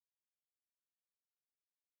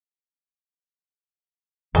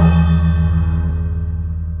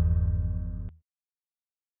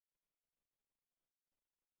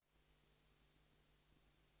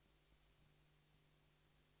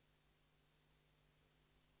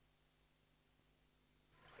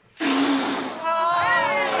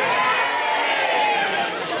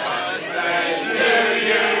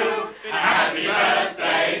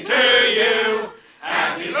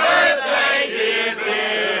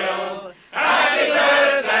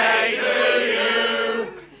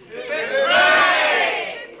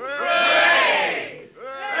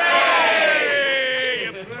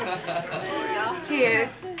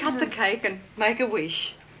Make a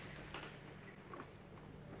wish.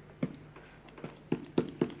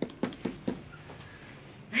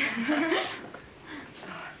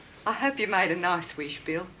 I hope you made a nice wish,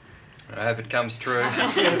 Bill. I hope it comes true. We'll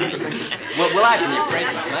open your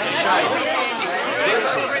presents, mate. I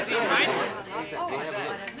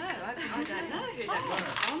don't know who that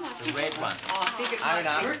was. The red one. Oh, I think it might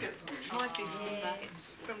be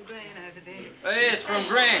from Gran over there. Yes, from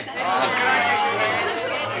Gran.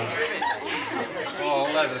 Oh,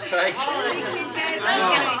 all over the page.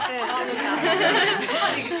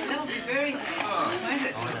 It'll be very handsome, won't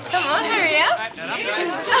it? Come on, hurry up.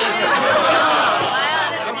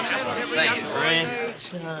 Thanks, Gran.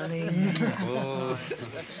 Oh,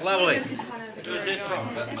 it's lovely. Who's this from?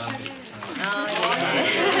 Oh, yeah.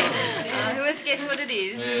 Who wants to guess what it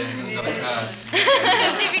is?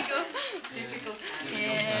 Typical.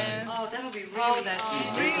 Yeah. Oh, that'll be really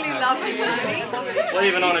lovely, Tony.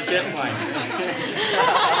 Leaving on a jet plane.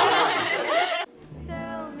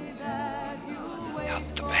 Out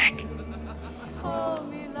the back.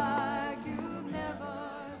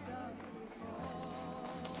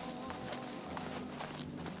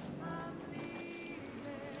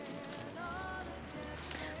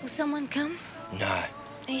 Will someone come? No. Are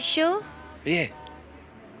you sure? Yeah.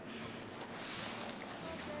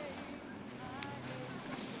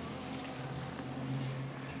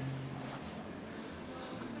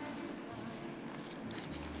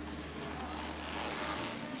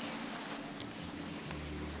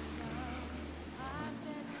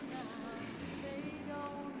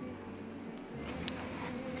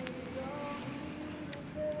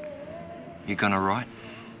 You gonna write?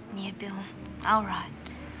 Yeah, Bill. All right.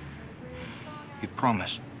 You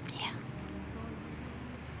promise? Yeah.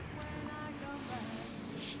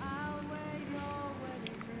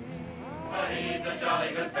 But he's a jolly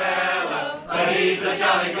good fellow. But he's a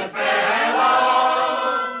jolly good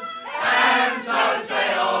fellow. And so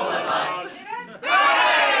say all of us.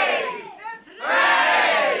 Hooray!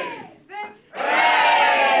 Hooray!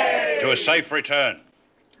 Hooray! To a safe return.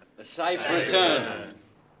 A safe return.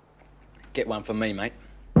 Get one for me, mate.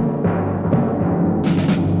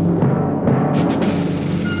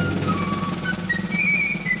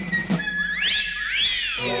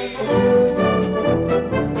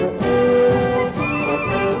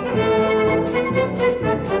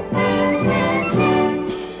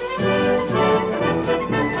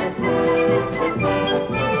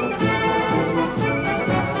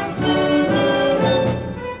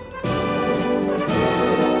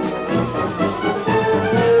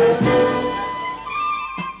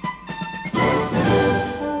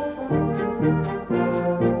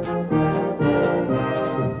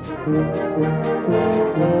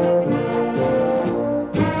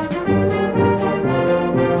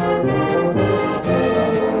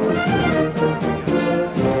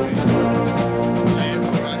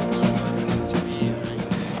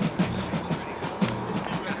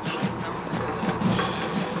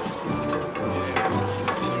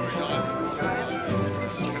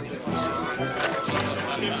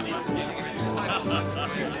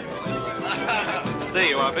 There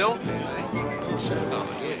you are, Bill.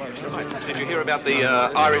 Did you hear about the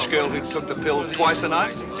Irish girl who took the pill twice a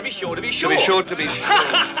night? To be sure, to be sure. To be sure, to be sure.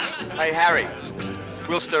 Hey, Harry,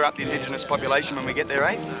 we'll stir up the indigenous population when we get there,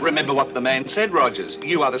 eh? Remember what the man said, Rogers.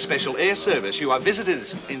 You are the Special Air Service. You are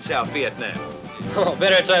visitors in South Vietnam. Oh,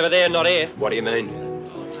 better it's over there, not here. What do you mean?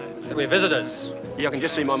 We're visitors. Yeah, I can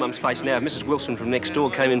just see my mum's face now. Mrs. Wilson from next door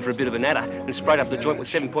came in for a bit of a natter and sprayed up the joint with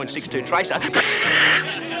 7.62 tracer.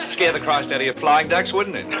 Scare the Christ out of your flying ducks,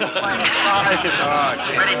 wouldn't it? Ready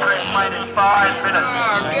for his plane in 5 minutes.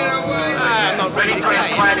 Oh, get away. I'm not ready for his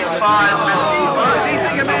plane in 5 minutes. What does he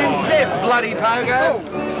think a man's dead, bloody pogo?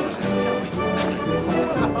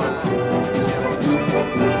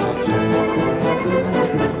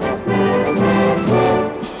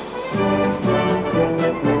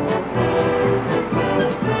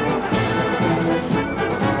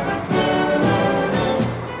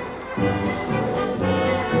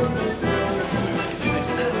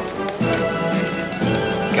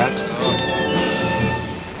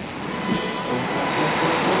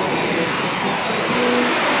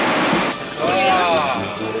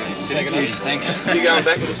 Thanks. You going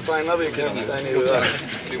back to this plane, love? You can stay here with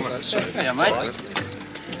us. Yeah, mate. I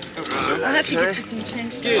hope you get some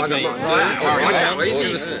change. Excuse me.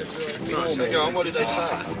 Go on, what did they say?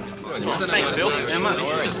 Thanks, Bill. Yeah, mate. No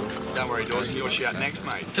worries. Don't worry, Dawson, you're shout next,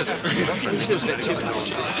 mate. This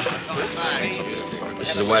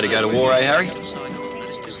is the way to go to war, eh, Harry?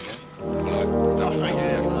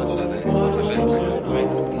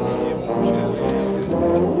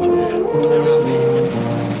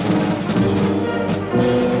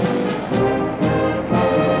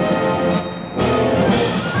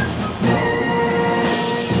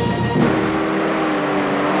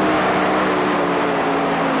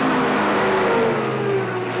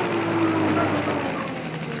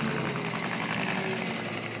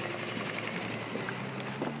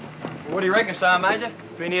 What do you reckon, Sergeant Major?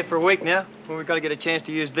 Been here for a week now. Well, we've got to get a chance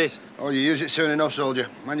to use this. Oh, you use it soon enough, soldier.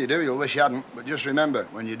 When you do, you'll wish you hadn't. But just remember,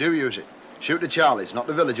 when you do use it, shoot the Charlies, not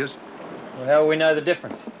the villagers. Well, how will we know the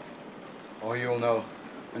difference? Oh, you'll know.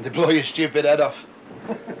 When they blow your stupid head off.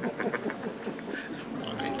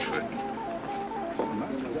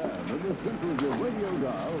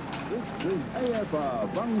 This is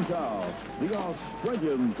AFR Bang Tao, the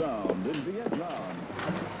Australian sound in Vietnam.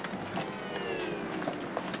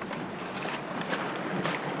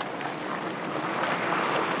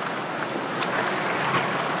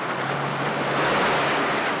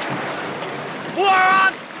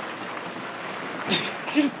 What?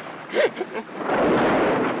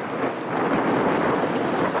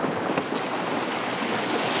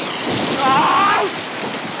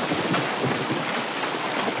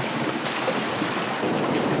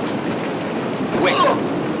 Quick.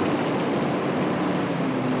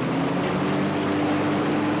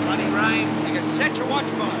 Bloody rain. You can set your watch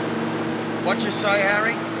by it. What you say,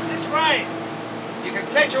 Harry? This rain. You can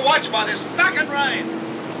set your watch by this fucking rain.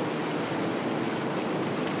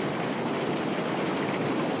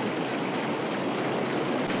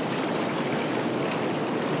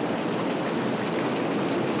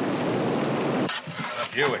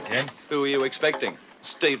 You again? Who are you expecting?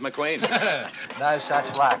 Steve McQueen. No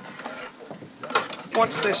such luck.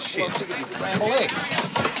 What's this shit? You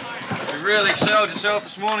really excelled yourself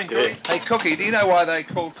this morning, Cookie? Hey, Cookie, do you know why they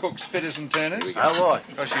call cooks fitters and turners? Oh, why?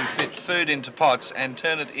 Because you fit food into pots and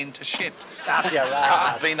turn it into shit. Up your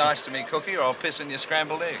ass. Be nice to me, Cookie, or I'll piss in your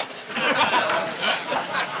scrambled egg.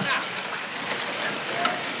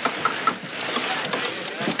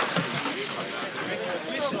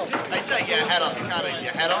 Hey, take your hat off. You can't eat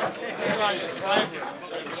your hat off.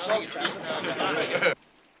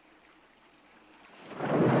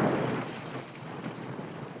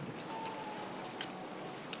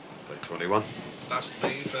 Play 21. Bust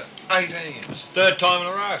me for 18s. Third time in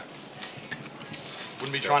a row.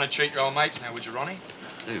 Wouldn't be trying to cheat your old mates now, would you, Ronnie?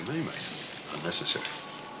 Who, me, mate? Unnecessary.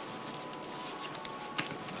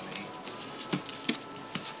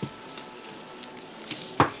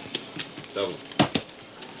 Double.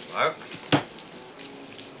 Hello?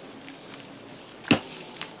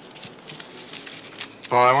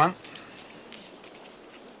 Buy one.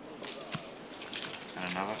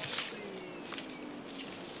 And another.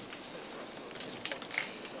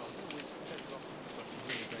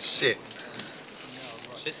 Sit.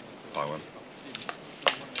 Sit. Buy one.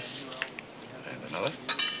 And another.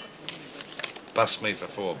 Bust me for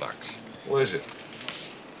 $4. Where's it?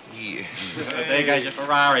 Yeah. There goes your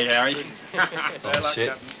Ferrari, Harry. Oh,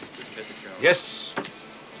 shit. Yes.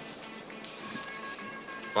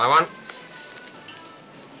 Buy one.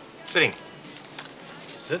 Sitting.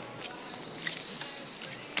 Sit.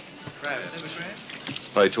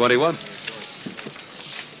 Play 21.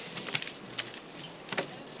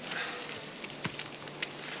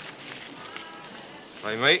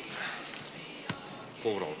 Hey, mate.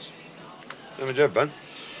 $4. Have a job, bud.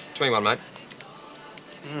 21, mate.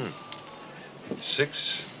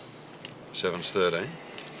 6, 7's 13,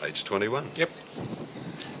 8's 21. Yep.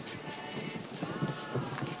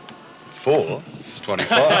 4 is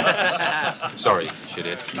 25. Sorry,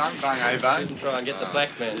 shithead. Don't bang, eh, bud? Didn't try and get the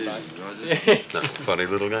black man, mate. No, funny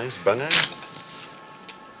little games, bungo.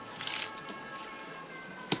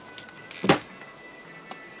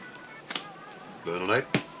 Burn an 8.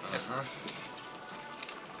 Yes, sir.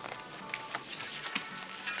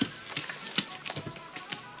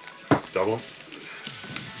 Double 'em.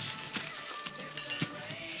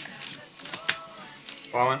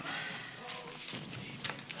 Buy one.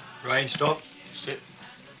 Rain, stop. Sit.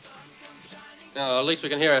 No, at least we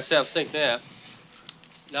can hear ourselves think now.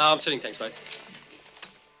 No, I'm sitting, thanks, mate.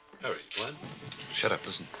 Harry, one. Shut up,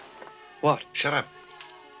 listen. What? Shut up.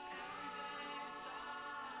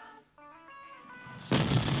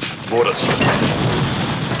 Mortis.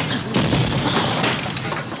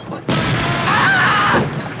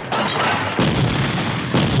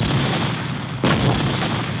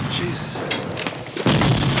 Jesus.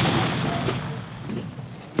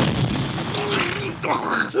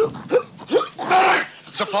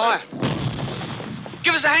 It's a fire.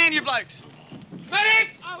 Give us a hand, you blokes.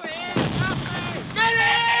 Medic! Over here!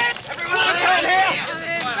 Medic! Everyone down here!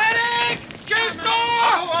 Medic! Juice door!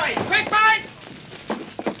 Away! Quick, mate!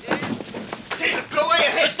 Jesus, go away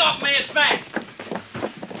ahead! Stop me, it's Mac!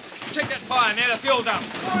 Check that fire near the fuel dump.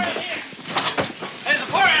 Fire out here! There's a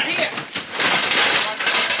fire out here!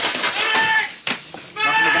 Medic!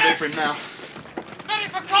 Nothing we can do for him now.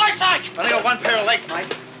 Medic, for Christ's sake! I only got one pair of legs,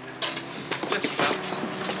 mate. Listen, fellas.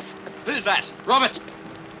 Who's that? Robert!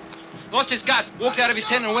 Lost his gut. Walked out of his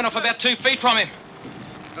tent and went off about 2 feet from him.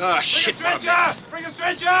 Oh, shit. Bring a stretcher! Bring a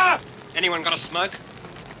stretcher! Anyone got a smoke?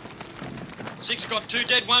 6 got 2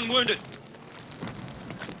 dead, 1 wounded.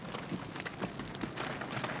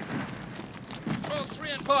 Roll 3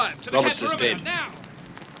 and 5. To the Roberts is Castle dead. River, now!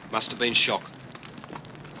 Must have been shock.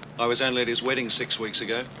 I was only at his wedding 6 weeks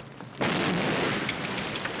ago.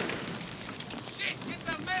 Shit, get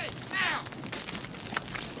the medic, now!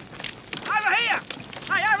 Over here!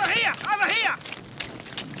 Hey, over here! Over here!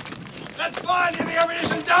 That's fine, in the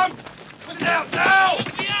ammunition dump! Put it out now!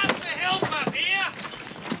 Let me ask for help up here!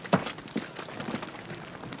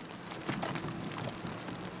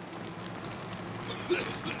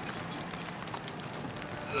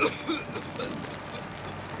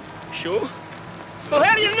 Sure? Well,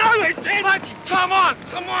 how do you know this, then? Come on!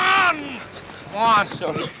 Come on! Come on!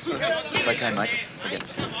 Sorry. It's okay, mate. Forget it.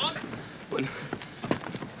 One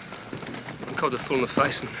cobbed her full in the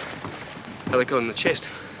face and the other got in the chest.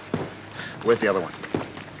 Where's the other one?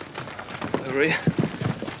 Over here.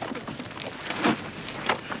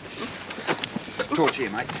 Torch here,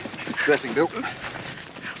 mate. Dressing, Bill. What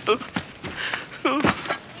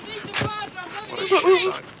a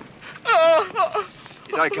shit.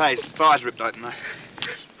 He's okay. His thigh's ripped open, though.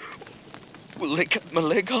 Will they cut my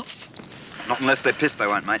leg off? Not unless they're pissed, they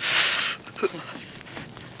won't, mate.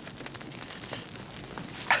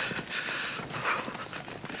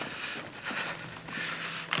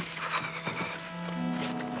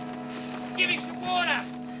 Give him some water!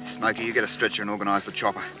 Smokey, you get a stretcher and organise the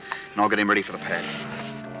chopper, and I'll get him ready for the pad.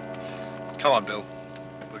 Come on, Bill.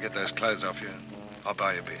 We'll get those clothes off you. I'll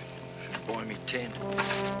buy you a beer. Buy me 10.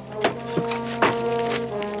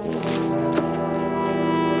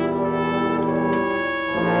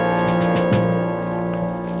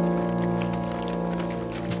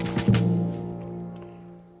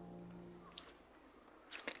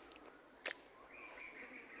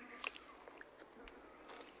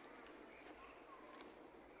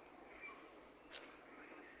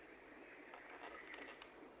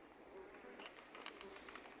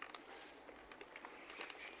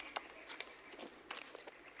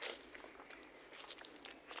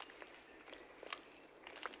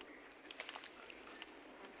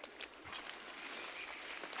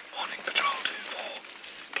 Morning, Patrol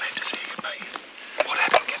 2-4. Glad to see you, mate. What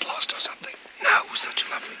happened? Get lost or something? No, it was such a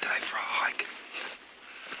lovely day for a hike.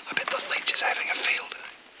 I bet the leech is having a field.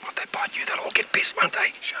 If they bite you, they'll all get pissed, won't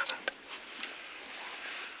they? Shut up.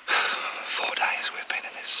 4 days we've been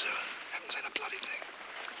in this sewer. Haven't seen a bloody thing.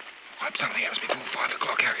 I hope something happens before 5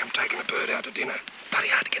 o'clock. How come taking a bird out to dinner?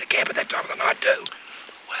 Bloody hard to get a cab at that time of the night, too.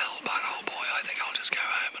 Well, but old boy, I think I'll just go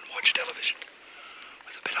home and watch television.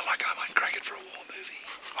 With a bit of luck, I might crack it for a war movie.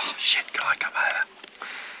 Oh, shit, can I come over?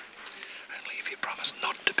 Only if you promise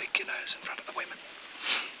not to pick your nose in front of the women.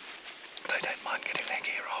 They don't mind getting their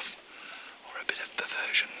gear off, or a bit of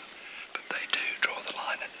perversion, but they do draw the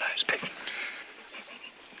line at nose picking.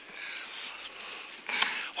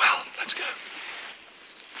 Well, let's go.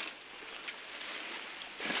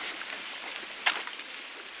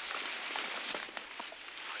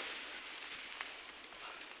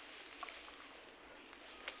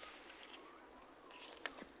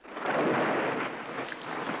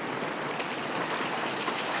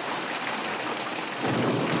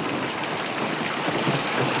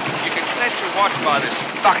 Watch by this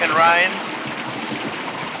fucking rain.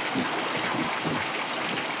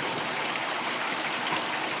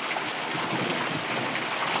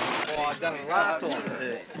 Oh, I done it last time.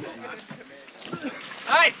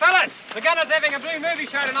 Hey, fellas! The Gunner's having a blue movie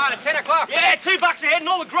show tonight at 10 o'clock. Yeah, $2 a head and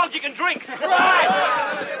all the grog you can drink. Right!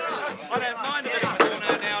 I don't mind a bit of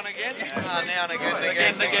porno now and again. Now and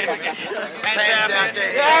again. And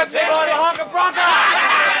yeah, everybody honk a bronco!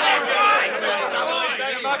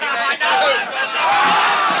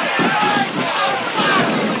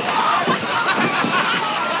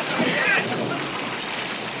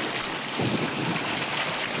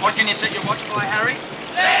 What can you set your watch by, Harry?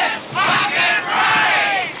 This fucking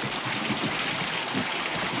rain!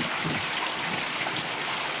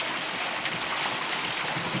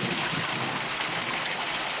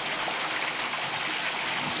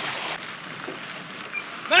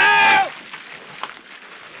 Move!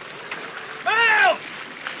 Move!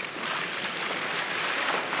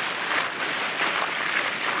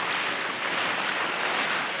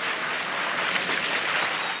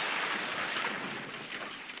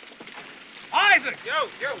 Isaac! Yo!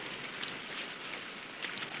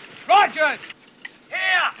 Rogers!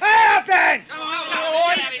 Here! Hey up then! Come on,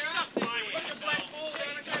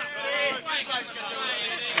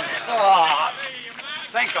 Oh,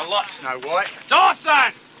 thanks a lot, Snow White.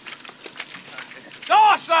 Dawson!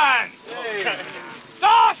 Dawson!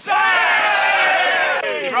 Dawson!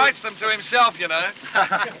 He writes them to himself, you know.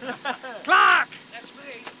 Clark! That's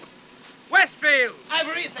me. Westfield!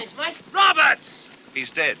 Over here, thanks, mate. Roberts!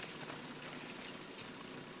 He's dead.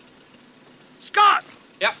 Scott!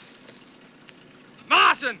 Yep.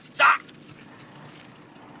 Martin! Stop!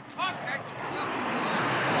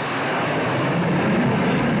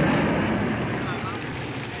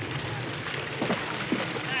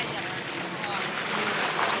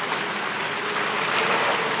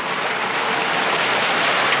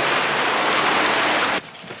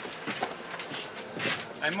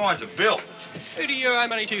 Hey, mine's a bill. Who do you owe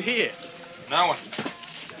money to here? No one.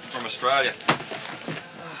 From Australia.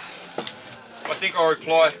 I think I'll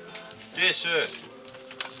reply, Dear Sir,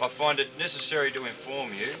 I find it necessary to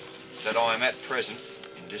inform you that I am at present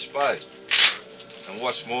indisposed. And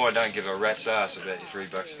what's more, I don't give a rat's ass about your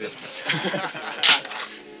 $3.50.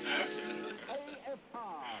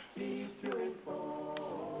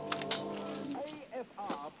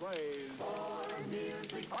 AFR plays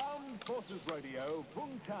Armed Forces Radio,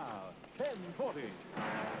 Punta, 1040.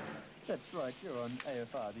 That's right, you're on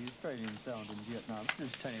AFR, the Australian Sound in Vietnam. This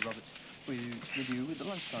is Tony Roberts with you with the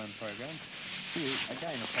lunchtime program. We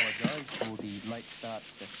again apologise for the late start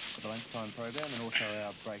for the lunchtime program and also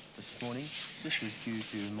our break this morning. This was due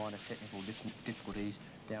to minor technical difficulties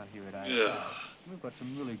down here at AFR. Yeah. We've got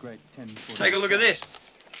some really great 1040. Take a look at this.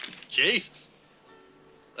 Jesus.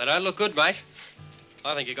 They don't look good, mate.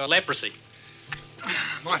 I think you got leprosy.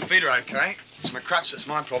 My feet are okay. It's my crutch that's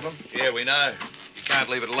my problem. Yeah, we know. You can't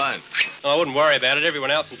leave it alone. I wouldn't worry about it.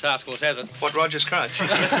 Everyone else in task force has it. What, Roger's crutch?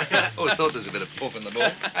 Always thought there's a bit of poof in the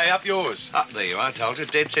ball. Hey, up yours. Up there you are, I told you.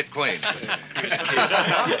 Dead set queen.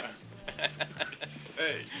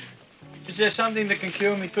 Hey. Is there something that can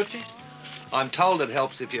cure me tootsies? I'm told it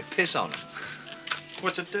helps if you piss on it.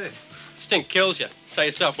 What's it do? Stink kills you, so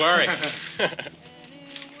you stop worrying. I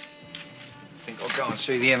think I'll go and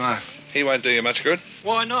see the MO. He won't do you much good.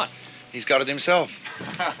 Why not? He's got it himself.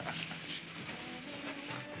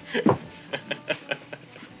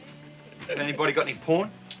 Anybody got any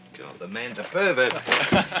porn? God, the man's a pervert.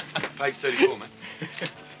 Page 34, man.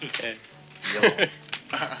 Yeah.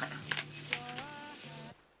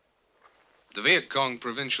 The Viet Cong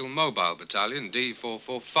Provincial Mobile Battalion,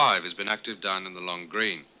 D445, has been active down in the Long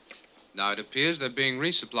Green. Now, it appears they're being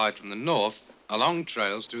resupplied from the north along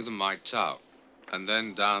trails through the Mai Tau, and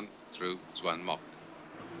then down through Xuan Mok.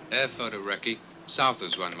 Air photo recce south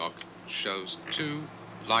of Xuan Mok shows two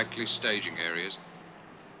likely staging areas.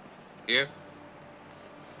 Here.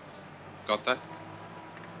 Got that?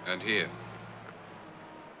 And here.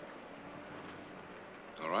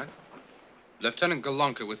 All right. Lieutenant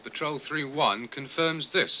Golonka with Patrol 3-1 confirms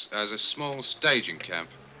this as a small staging camp.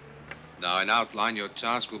 Now, in outline, your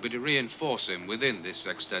task will be to reinforce him within this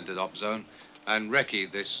extended op zone and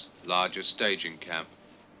recce this larger staging camp.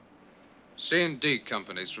 C and D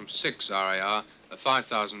companies from 6 RAR are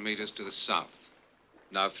 5,000 meters to the south.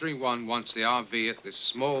 Now, 3-1 wants the RV at this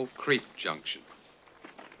small creek junction.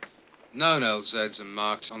 Known LZs are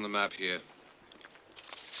marked on the map here.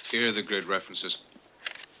 Here are the grid references.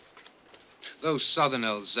 Those southern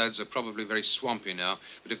LZs are probably very swampy now,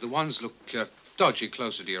 but if the ones look dodgy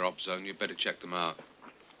closer to your op zone, you'd better check them out.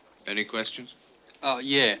 Any questions? Oh,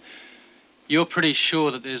 yeah. You're pretty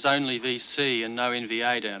sure that there's only VC and no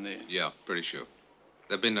NVA down there? Yeah, pretty sure.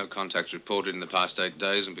 There have been no contacts reported in the past 8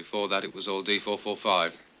 days, and before that it was all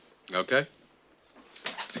D445. Okay?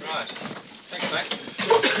 Right. Thanks, mate.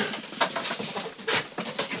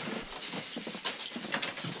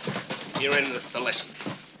 You're in with the lesson.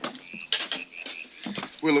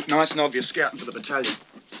 We'll look nice and obvious scouting for the battalion.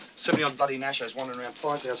 70-odd bloody Nashos wandering around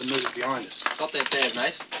 5,000 metres behind us. Not that bad,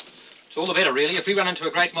 mate. It's all the better, really. If we run into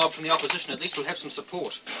a great mob from the opposition, at least we'll have some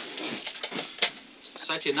support.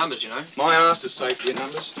 Safety in numbers, you know. My arse is safety in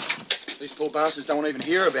numbers. These poor bastards don't even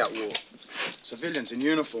hear about war. Civilians in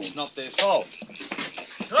uniform. It's not their fault.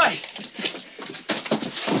 Hey!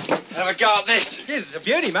 Have a go at this. Jeez, it's a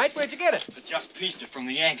beauty, mate. Where'd you get it? I just pieced it from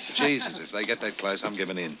the Yanks. Jesus, if they get that close, I'm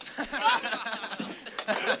giving in.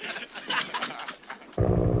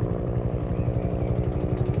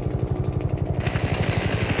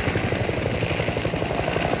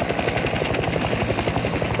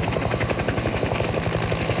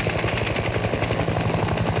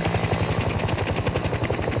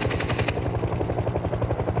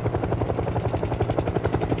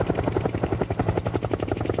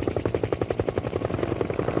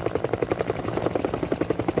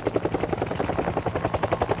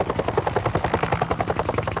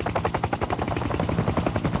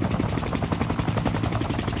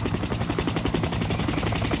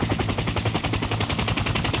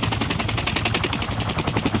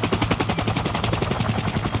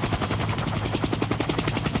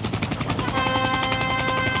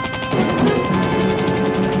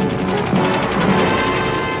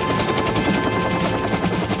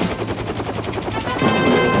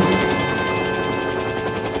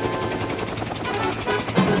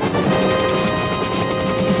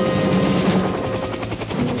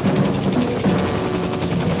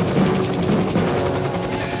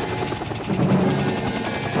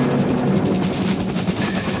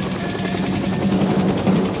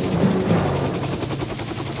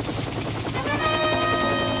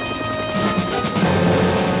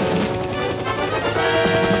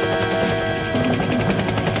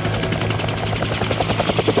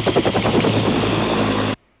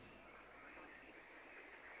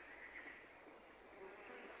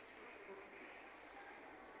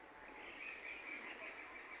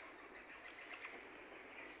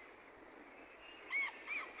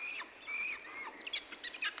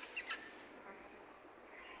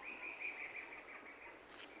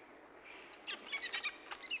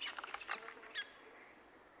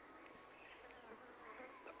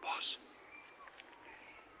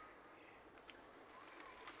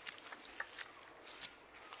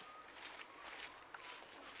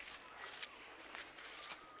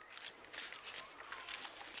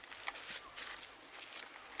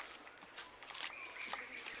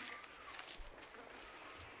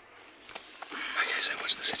 is it?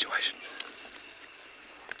 What's the situation?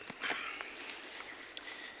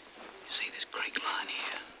 You see this creek line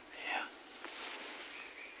here? Yeah.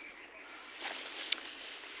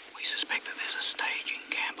 We suspect that there's a staging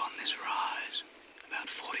camp on this rise, about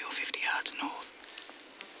 40 or 50 yards north.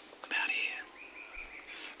 About here.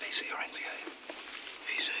 VC or NVA?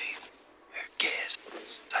 VC. Who cares?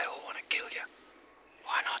 They all want to kill you.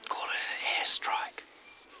 Why not call it an airstrike?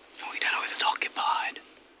 We don't know if it's occupied.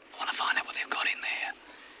 I want to find out what they've got in there.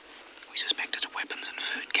 We suspect it's weapons and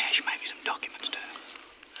food cache, maybe some documents too.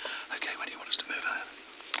 Okay, when do you want us to move out?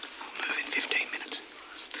 I'll move in 15 minutes.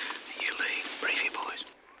 You leave. Brief your boys.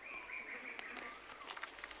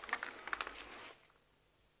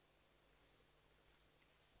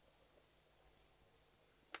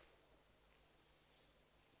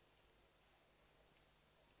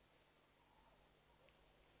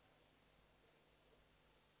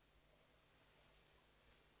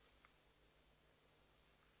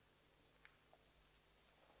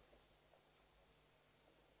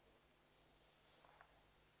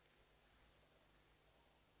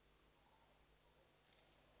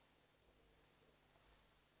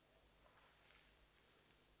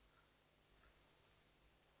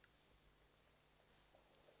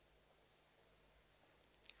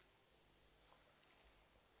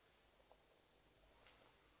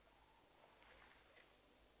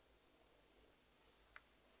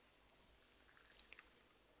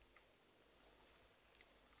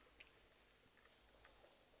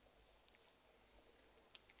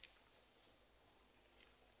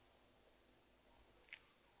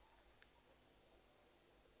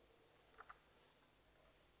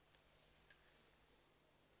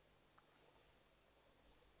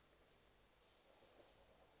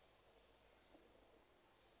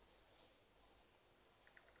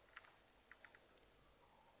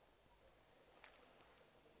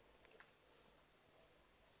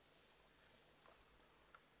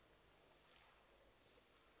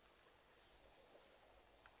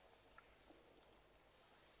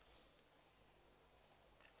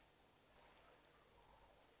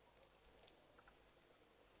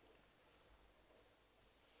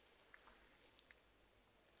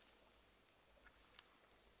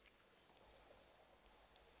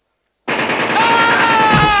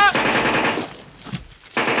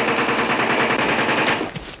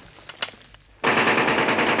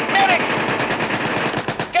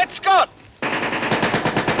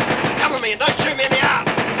 me and don't shoot me in the ass.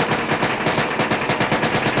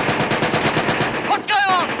 What's going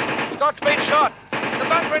on? Scott's been shot. The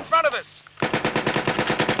bunker in front of us.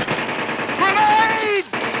 Grenade!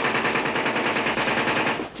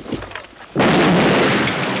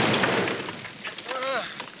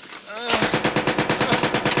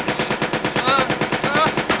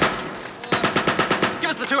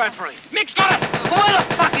 Give us the 203. Mick's got it! Where the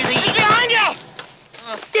fuck is he? He's behind you!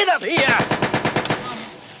 Get up here!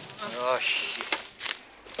 Oh, shit.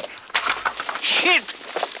 Shit!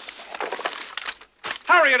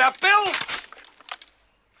 Hurry it up, Bill!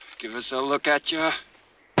 Give us a look at you.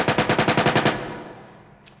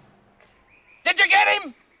 Did you get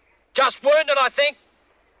him? Just wounded, I think.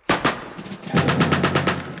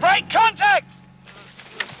 Break contact!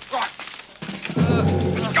 Right.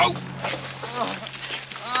 Let's go!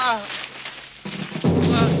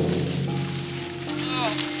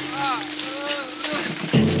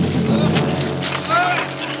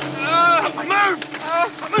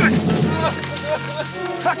 Move!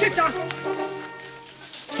 Get down! Go,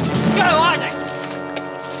 Isaac!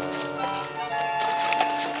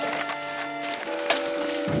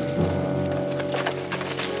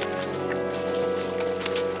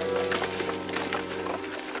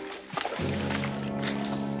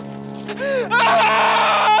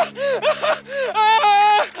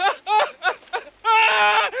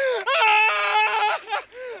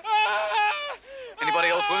 Anybody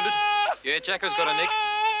else wounded? Yeah, Jacko's got a nick.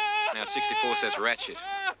 Now 64 says rat shit.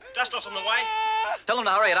 Dust-off's on the way. Tell them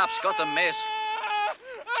to hurry it up. Scott's a mess.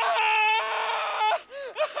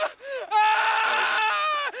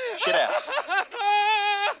 Shit out.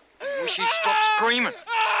 Wish he'd stop screaming.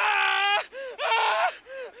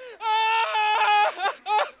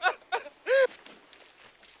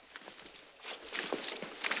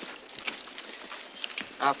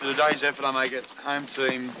 After today's effort, I make it home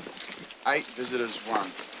team 8, visitors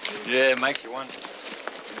 1. Yeah, make you one.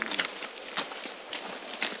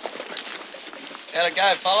 How'd it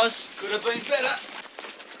go, fellas? Could have been better.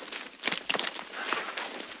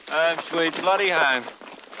 Home, sweet bloody home.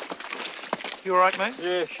 You all right, mate?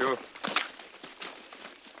 Yeah, sure.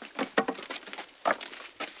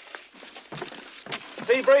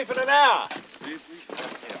 Debrief in an hour.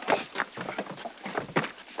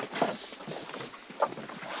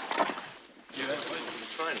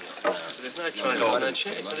 no train by no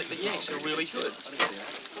chance. The Yanks are really good.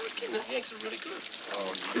 The Yanks are really good.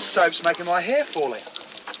 Oh, this soap's making my hair fall out.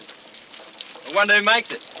 I wonder who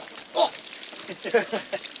makes it. Oh!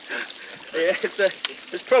 Yeah,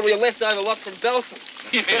 it's probably a leftover lot from Belson.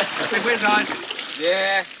 Yeah. Where's Isaac?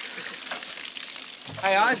 Yeah.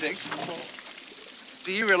 Hey, Isaac.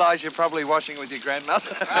 Do you realise you're probably washing with your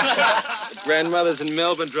grandmother? Grandmother's in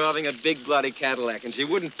Melbourne driving a big bloody Cadillac, and she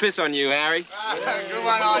wouldn't piss on you, Harry. Good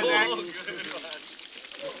one, Isaac.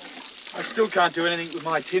 I still can't do anything with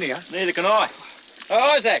my tinea. Neither can I.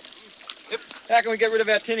 Oh, Isaac. How can we get rid of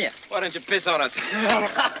our tinea? Why don't you piss on it?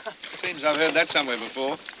 Seems I've heard that somewhere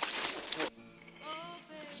before.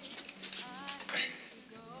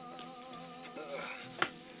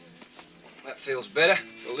 That feels better.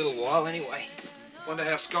 For a little while, anyway. Wonder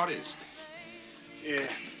how Scott is. Yeah.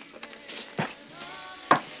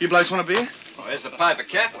 You blokes want a beer? Oh, there's the Piper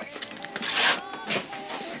Catholic.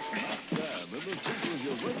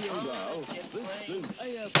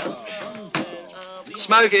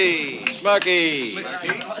 Smokey! Smokey!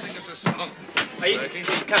 Sing us a song. Hey,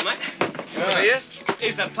 come, mate. Here?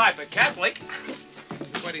 He's the Piper Catholic.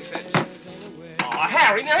 20 cents. Oh,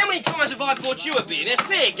 Harry, now how many times have I bought you a beer? Now,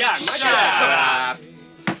 fair go, mate. Shut up.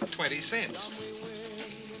 20 cents.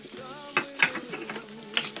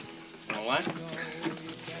 All right.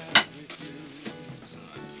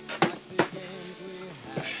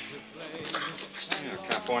 I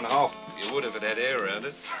can't find a hole. You would if it had air around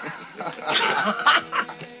it.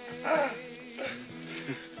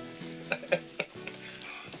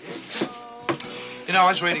 You know, I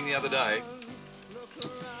was reading the other day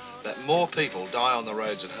that more people die on the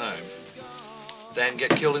roads at home than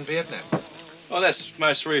get killed in Vietnam. Oh, that's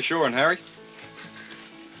most reassuring, Harry.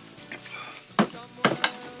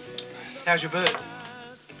 How's your bird?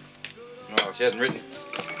 Oh, she hasn't written.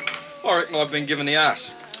 I reckon I've been given the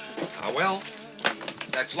arse. Ah, well,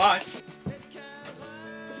 that's life.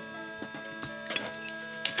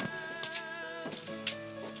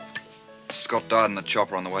 Scott died in the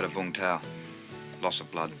chopper on the way to Vung Tau. Loss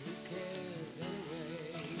of blood.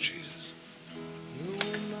 Jesus.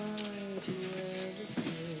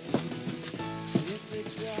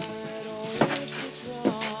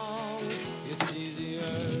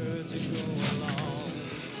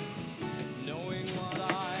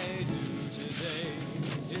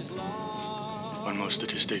 One more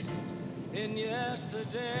statistic. In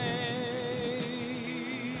yesterday,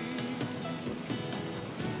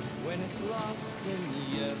 when it's lost in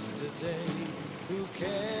yesterday, who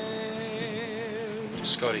cares?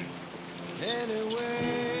 Scotty. Anyway,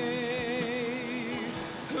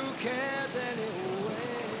 who cares anyway?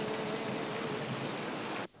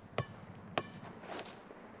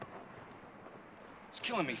 It's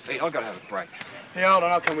killing me, feet. I've got to have a break. Hey, hold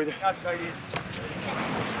on, I'll come with you. That's how it is.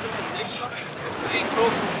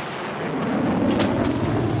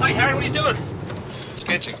 Hey, Harry, what are you doing?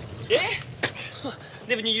 Sketching. Yeah?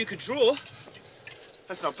 Never knew you could draw.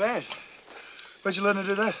 That's not bad. Where'd you learn to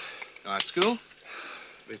do that? Art school.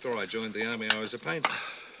 Before I joined the army, I was a painter,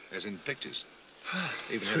 as in pictures.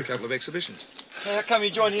 Even had a couple of exhibitions. Hey, how come you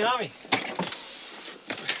joined the army?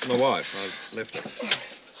 My wife, I left her.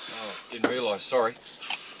 Oh, didn't realise, sorry.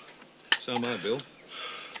 So am I, Bill.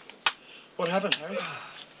 What happened, Harry?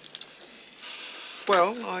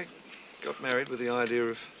 Well, I got married with the idea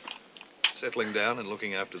of settling down and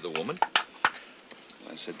looking after the woman.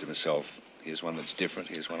 I said to myself, here's one that's different,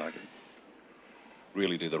 here's one I can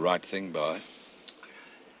really do the right thing by.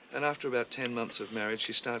 And after about 10 months of marriage,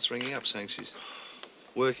 she starts ringing up saying she's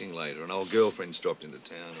working later, and old girlfriend's dropped into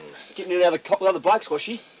town or... Getting in with other blokes, was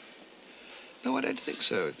she? No, I don't think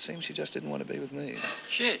so. It seems she just didn't want to be with me.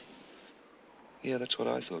 Shit. Yeah, that's what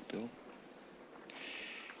I thought, Bill.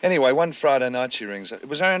 Anyway, one Friday night she rings up. It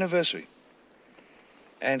was our anniversary.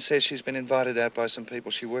 And says she's been invited out by some people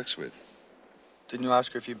she works with. Didn't you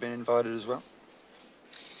ask her if you'd been invited as well?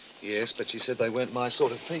 Yes, but she said they weren't my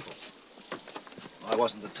sort of people. I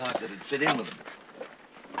wasn't the type that'd fit in with them.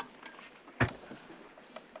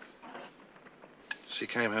 She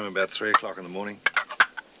came home about 3 o'clock in the morning.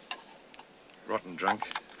 Rotten drunk.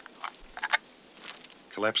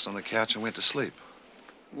 Collapsed on the couch and went to sleep.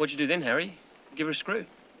 What'd you do then, Harry? Give her a screw.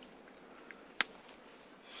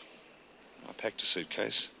 I packed a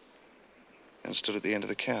suitcase and stood at the end of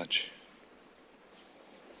the couch.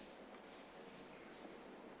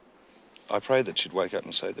 I prayed that she'd wake up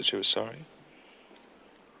and say that she was sorry.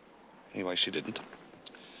 Anyway, she didn't.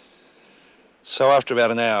 So after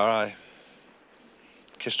about an hour, I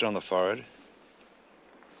kissed her on the forehead,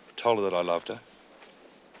 told her that I loved her,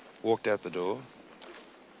 walked out the door,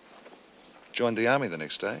 joined the army the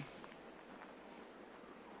next day.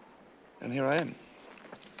 And here I am.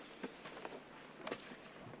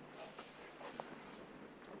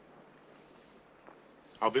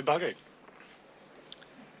 I'll be buggered.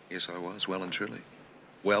 Yes, I was, well and truly.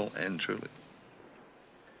 Well and truly.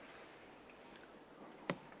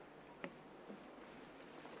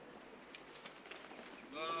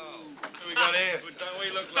 What we got here? Don't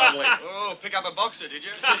we look lovely? Oh, pick up a boxer, did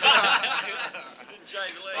you? Didn't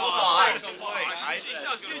shave the legs. Oh, thanks on mate.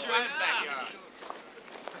 Use your own backyard.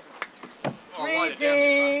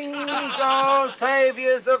 Greetings, all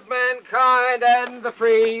saviours of mankind and the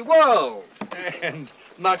free world. And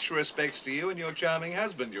much respects to you and your charming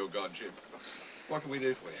husband, your godship. What can we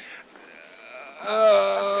do for you?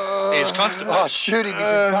 He's constable. Oh, shoot him, he's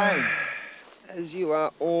in pain. As you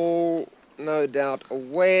are all no doubt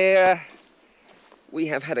aware, we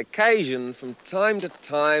have had occasion from time to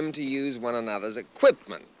time to use one another's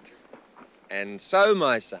equipment. And so,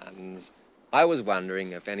 my sons, I was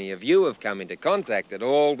wondering if any of you have come into contact at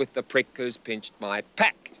all with the prick who's pinched my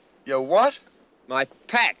pack. Your what? My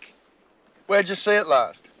pack. Where'd you see it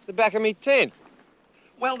last? The back of me tent.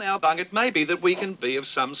 Well, now, Bung, it may be that we can be of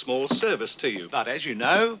some small service to you. But as you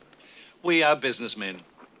know, we are businessmen.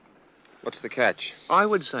 What's the catch? I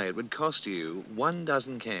would say it would cost you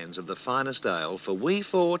 12 cans of the finest ale for we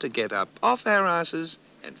four to get up off our asses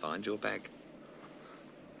and find your pack.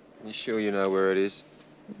 You sure you know where it is?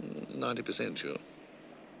 90% sure.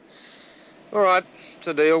 All right, it's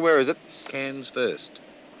a deal. Where is it? Cans first.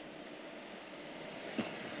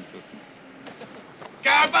 Go,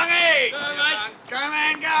 Bungy! Go, mate. Go,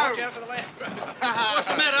 man, go. Watch out for the left. What's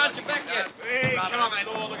the matter? Aren't you back yet? Hey, come on, man.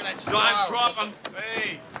 Look at that style. Don't drop them.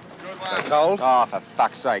 Hey, good one. Cold? Oh, for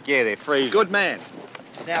fuck's sake. Yeah, they're freezing. Good man.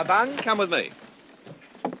 Now, Bung, come with me.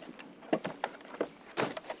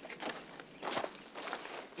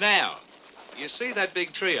 Now, you see that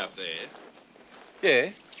big tree up there? Yeah.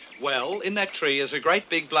 Well, in that tree is a great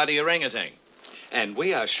big bloody orangutan. And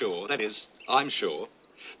we are sure, that is, I'm sure,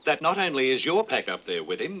 that not only is your pack up there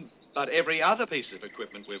with him, but every other piece of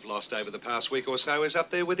equipment we've lost over the past week or so is up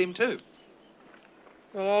there with him too.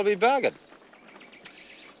 Well, I'll be buggered.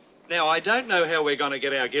 Now, I don't know how we're going to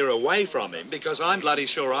get our gear away from him, because I'm bloody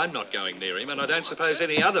sure I'm not going near him, and I don't suppose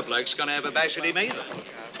any other bloke's going to have a bash at him either.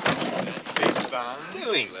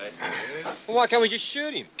 Doing? Well, why can't we just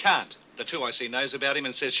shoot him? Can't. The 2IC knows about him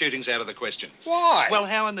and says shooting's out of the question. Why? Well,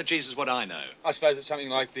 how in the Jesus would I know? I suppose it's something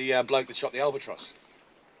like the bloke that shot the albatross.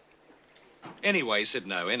 Anyway, said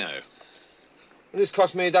no, Well, this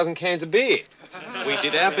cost me a dozen cans of beer. We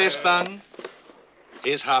did our best, Bung.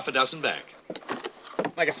 Here's half a dozen back.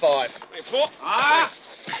 Make it 5. Make 4. Ah!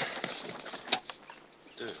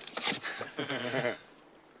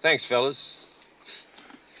 Thanks, fellas.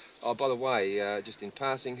 Oh, by the way, just in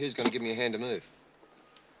passing, who's going to give me a hand to move?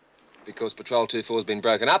 Because Patrol 24's been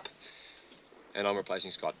broken up, and I'm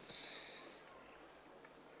replacing Scott.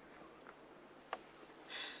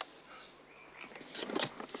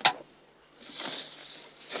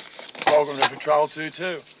 Welcome to Patrol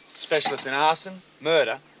 22. Specialist in arson,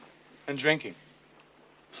 murder, and drinking.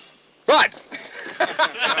 Right! Good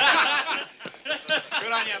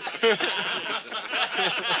on you.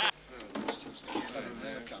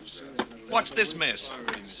 What's this mess?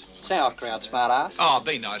 Sauerkraut, smart-ass. Oh,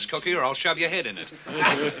 be nice, Cookie, or I'll shove your head in it.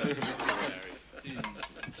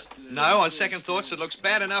 No, on second thoughts, it looks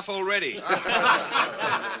bad enough already.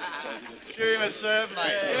 Give him a serve,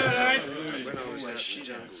 mate.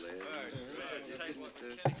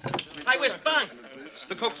 Hey, where's Bung?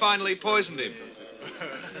 The cook finally poisoned him.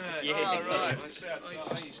 Yeah, right.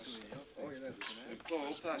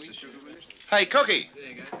 Hey, Cookie.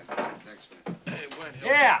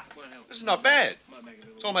 Yeah. This is not bad.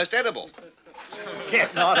 It's almost edible.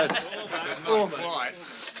 Get nodded. Oh, right.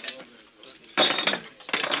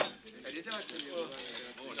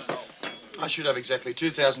 I should have exactly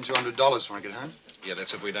 $2,200 when I get home. Yeah,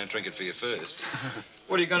 that's if we don't drink it for you first.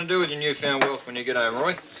 What are you going to do with your newfound wealth when you get home,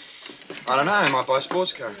 Roy? I don't know, I might buy a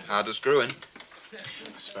sports car. Hard to screw in.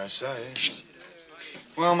 I suppose so, yeah.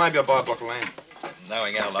 Well, maybe I'll buy a block of land.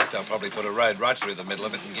 Knowing our luck, they'll probably put a road right through the middle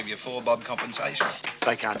of it and give you 4 bob compensation.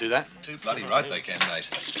 They can't do that. Too bloody right they can, mate.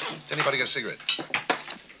 Has anybody got a cigarette?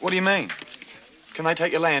 What do you mean? Can they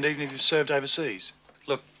take your land even if you've served overseas?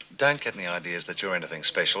 Look, don't get any ideas that you're anything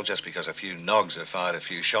special just because a few nogs have fired a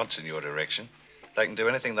few shots in your direction. They can do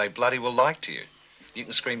anything they bloody will like to you. You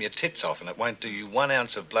can scream your tits off and it won't do you 1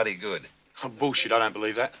 ounce of bloody good. Oh, bullshit, I don't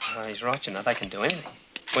believe that. Oh, he's right, you know. They can do anything.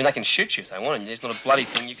 I mean, they can shoot you if they want, and there's not a bloody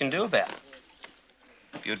thing you can do about it.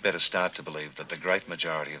 You'd better start to believe that the great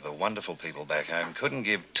majority of the wonderful people back home couldn't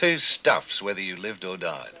give 2 stuffs whether you lived or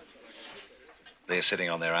died. They're sitting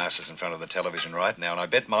on their asses in front of the television right now, and I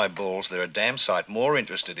bet my balls they're a damn sight more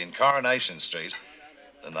interested in Coronation Street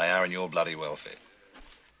than they are in your bloody welfare.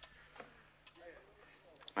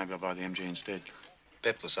 Maybe I'll buy the MG instead.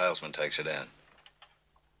 Pep the salesman takes you down.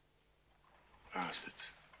 Bastards.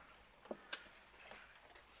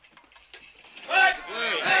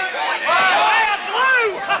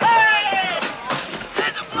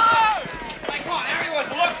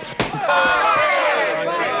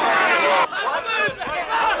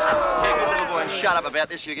 Shut up about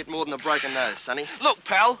this, you get more than a broken nose, Sonny. Look,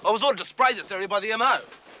 pal, I was ordered to spray this area by the MO.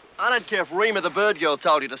 I don't care if Reema the bird girl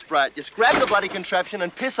told you to spray it. Just grab the bloody contraption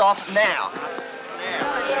and piss off now.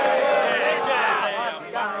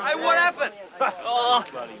 Hey, what happened? Oh,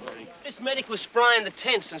 this medic was spraying the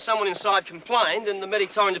tents and someone inside complained and the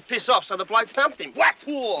medic told him to piss off, so the bloke thumped him. Whack!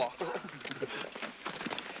 Whoa!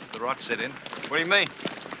 The rot set in. What do you mean?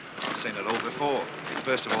 I've seen it all before.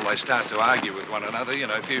 First of all, they start to argue with one another. You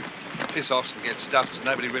know, a few piss-offs and get stuffed, so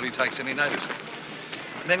nobody really takes any notice.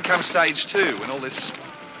 And then comes stage 2, when all this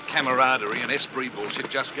camaraderie and esprit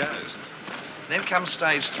bullshit just goes. And then comes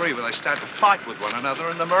stage 3, where they start to fight with one another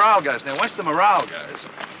and the morale goes. Now, once the morale goes,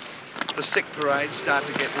 the sick parades start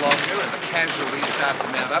to get longer and the casualties start to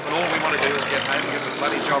mount up, and all we want to do is get home and get the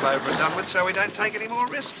bloody job over and done with so we don't take any more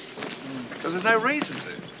risks. Because there's no reason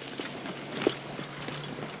to.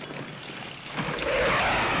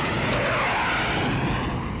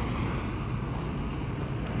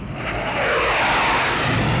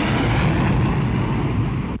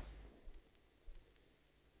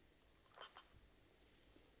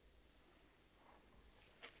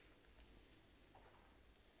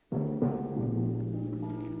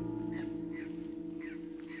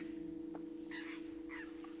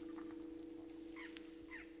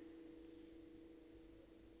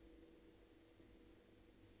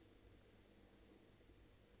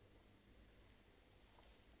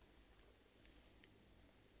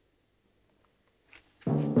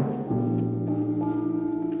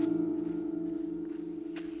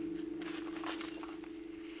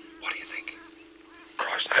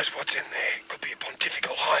 Knows what's in there. Could be a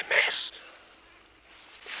pontifical high mass.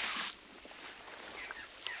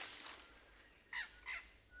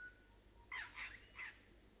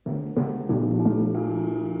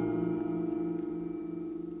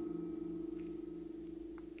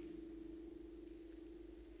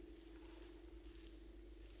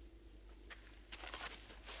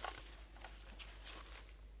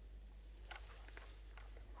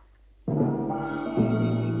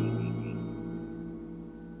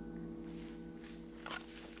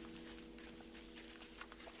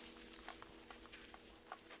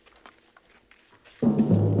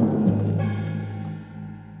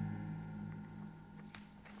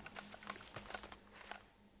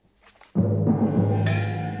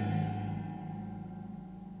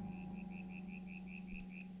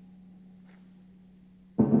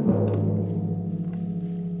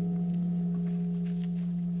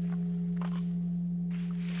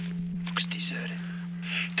 Looks deserted.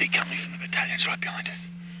 D company from the battalion's right behind us.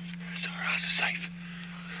 So our ass is safe.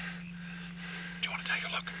 Do you want to take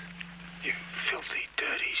a look? You filthy,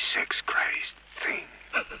 dirty, sex-crazed thing.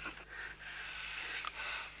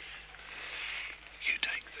 You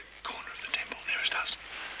take the corner of the temple nearest us.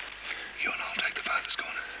 You and I'll take the farthest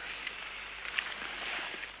corner.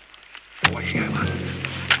 Away you go, lad.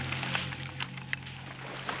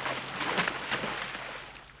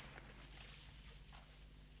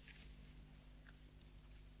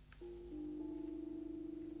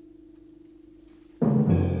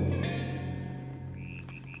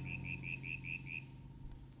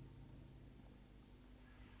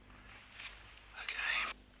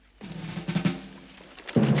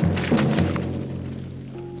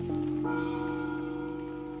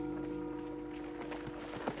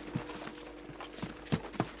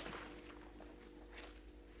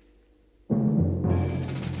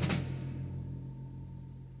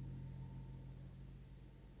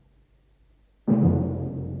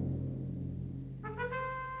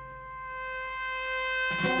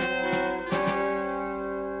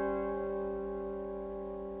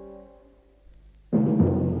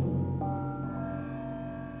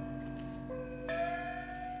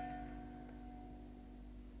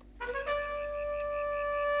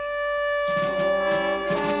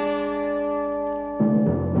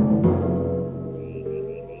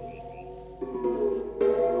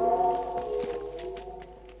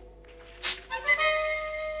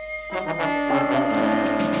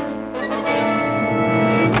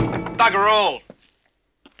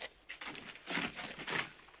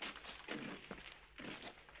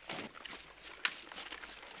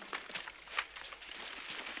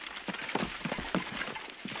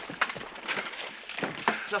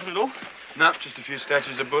 Nothing at all? No, just a few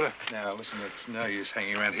statues of Buddha. Now, listen, it's no use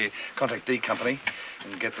hanging around here. Contact D Company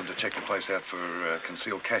and get them to check the place out for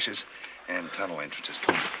concealed caches and tunnel entrances.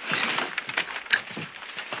 Come on.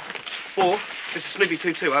 4. This is Snoopy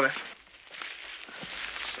 2-2, over.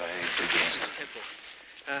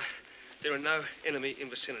 There are no enemy in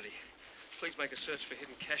vicinity. Please make a search for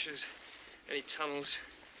hidden caches, any tunnels,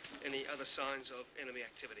 any other signs of enemy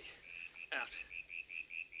activity. Out.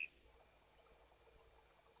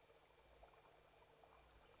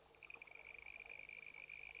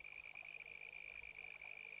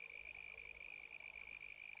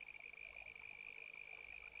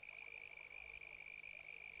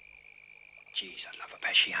 Jeez, I'd love a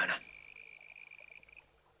Passiona.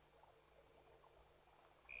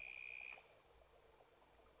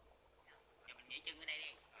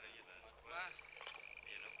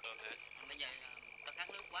 Bây giờ tao khát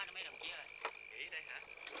nước quá đó mấy đồng chí ơi. Nghỉ đây hả?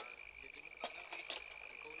 Giờ đi mất con nước đi.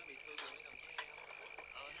 Thằng cô nó bị thương rồi mấy đồng chí hay không?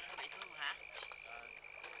 Nó bị thương hả?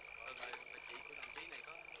 Bà chị của đồng chí này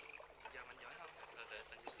có giờ mạnh giỏi không? Tao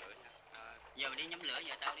nhóm lửa nha. Giờ đi nhóm lửa,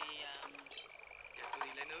 giờ tao đi... Giờ tôi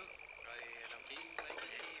đi lấy nước. Rồi đồng chí lấy cái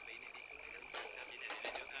bị này đi xuống lấy nước. Tao chỉ để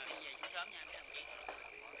lấy nước ha. Đi về xuống sớm nha mấy đồng chí.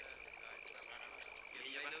 Giờ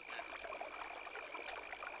đi lấy nước nè.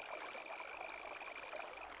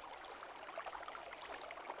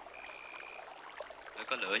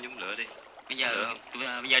 Có lửa nhóm lửa đi. Bây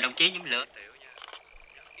giờ đồng chí nhóm lửa. Tiểu nha.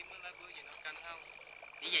 Nhớ kiếm lá bưởi gì nấu canh không?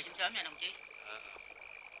 Đi về xuống sớm nha đồng chí.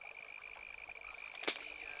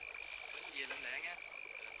 Đi về lên lẹ nha.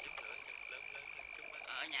 Nhóm lửa lớn chút.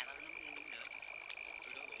 Ở nhà tao nhóm lửa.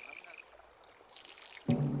 Tôi đói bụng lắm đó.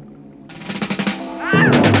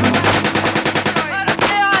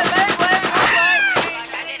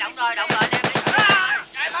 Động rồi đem đi.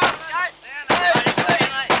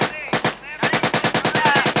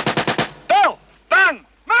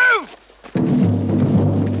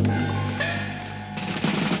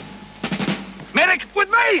 Medic, with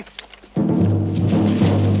me!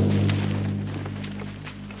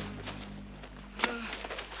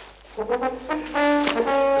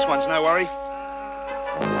 This one's no worry.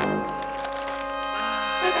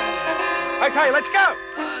 Okay, let's go!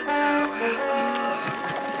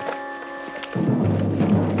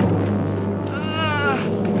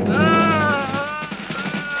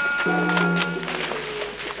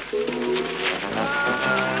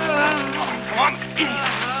 Come on!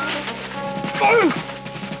 Move!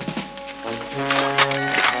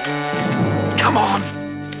 Come on!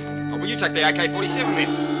 Oh, will you take the AK-47 then?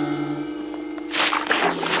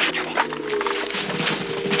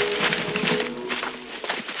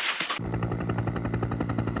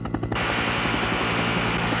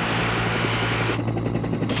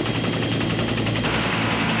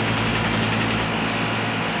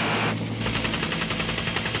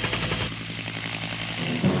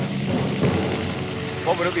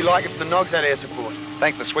 What would it be like if the Nogs had air support?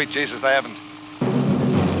 Thank the sweet Jesus they haven't.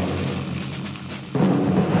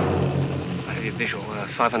 I have your visual.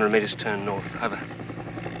 500 metres turn north. Over.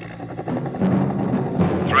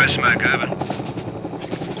 Throw smoke, over.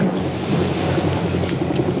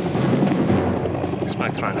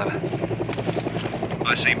 Smoke thrown, over.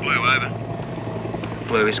 I see blue, over.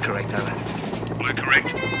 Blue is correct, over. Blue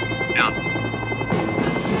correct. Out.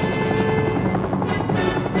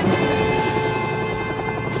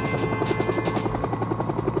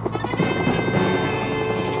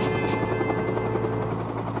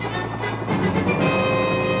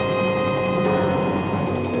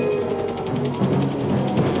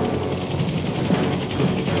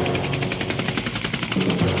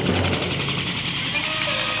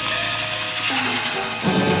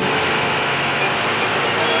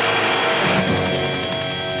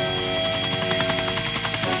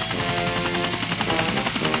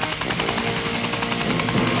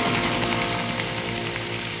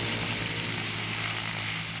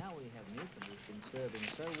 serving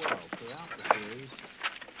so well throughout the series,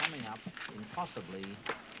 coming up in possibly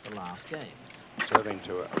the last game. Serving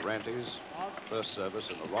to Arantes, first service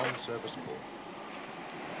in the wrong service port.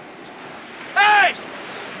 Hey!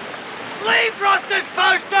 Leave Roster's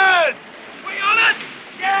posters! We on it?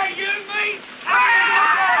 Yeah, you, me?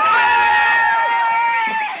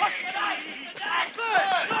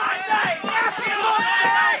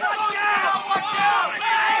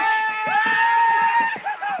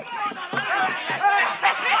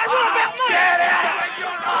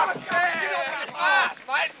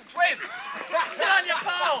 Sit on your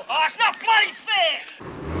pole! Oh, it's not bloody fair!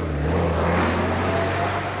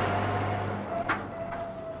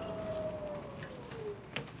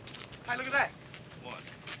 Hey, look at that. What?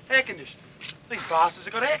 Air conditioning. These bastards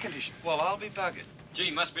have got air conditioning. Well, I'll be buggered. Gee,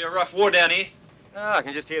 must be a rough war down here. Oh, I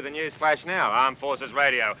can just hear the news flash now. Armed Forces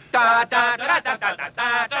Radio. Da da da da da da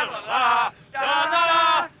da da da da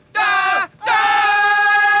da da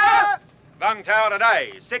da. Vung Tau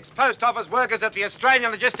today. 6 post office workers at the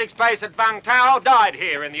Australian logistics base at Vung Tau died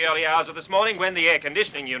here in the early hours of this morning when the air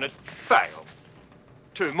conditioning unit failed.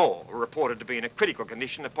 2 more were reported to be in a critical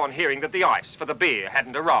condition upon hearing that the ice for the beer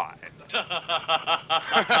hadn't arrived.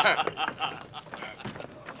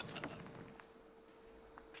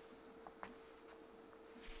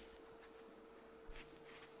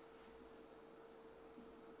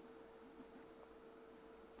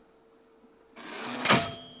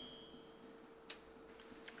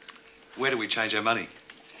 Where do we change our money?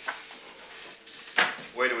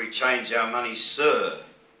 Where do we change our money, sir?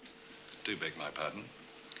 Do beg my pardon.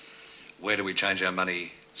 Where do we change our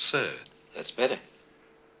money, sir? That's better.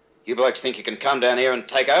 You blokes think you can come down here and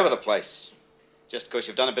take over the place just because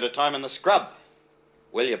you've done a bit of time in the scrub.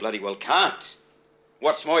 Well, you bloody well can't.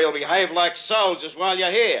 What's more, you'll behave like soldiers while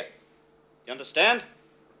you're here. You understand?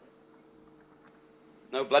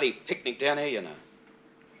 No bloody picnic down here, you know.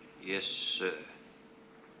 Yes, sir.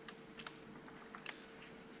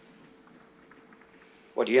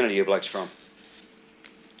 What unit are you blokes from?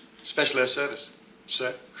 Special Air Service,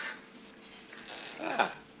 sir.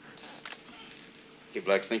 Ah. You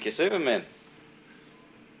blokes think you're supermen.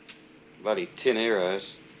 Bloody tin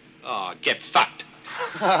heroes. Oh, get fucked.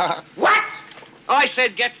 What? I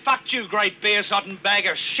said get fucked, you great beer-sodden bag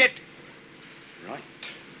of shit. Right.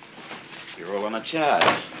 You're all on a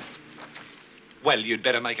charge. Well, you'd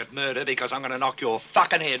better make it murder because I'm going to knock your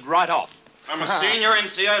fucking head right off. I'm a senior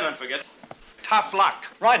NCO, don't forget. Tough luck.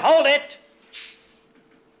 Right, hold it.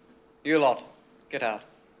 You lot, get out.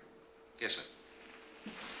 Yes, sir.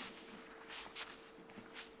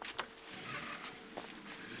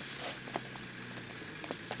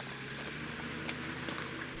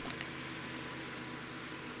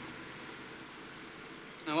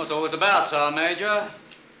 Now, what's all this about, Sergeant Major?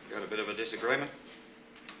 Got a bit of a disagreement?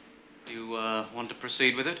 You, want to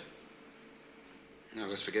proceed with it? No,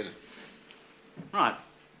 let's forget it. Right.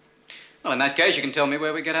 Well, in that case, you can tell me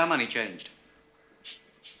where we get our money changed.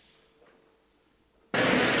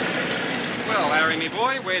 Well, Larry, me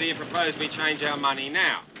boy, where do you propose we change our money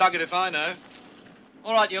now? Bug it if I know.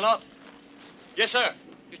 All right, you lot. Yes, sir.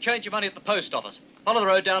 You change your money at the post office. Follow the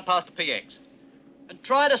road down past the PX. And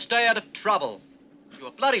try to stay out of trouble. You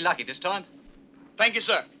were bloody lucky this time. Thank you,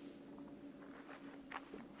 sir.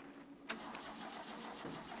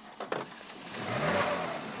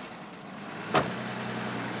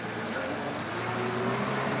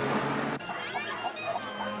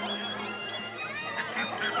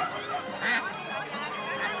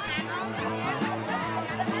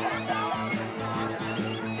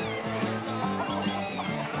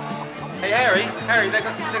 Hey, Harry, they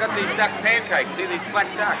got these duck pancakes. See these black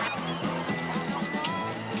ducks?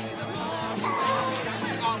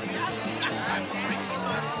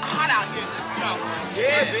 Hot out here.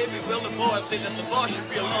 Yeah, baby, well, the boys say that the boss should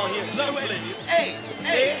be along here somewhere. Hey,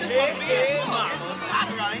 mama.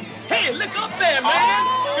 Hey, look up there, man.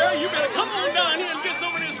 Girl, you better come on down here and get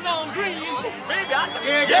some of this long green. Baby, I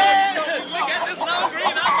can... Yeah, look at this long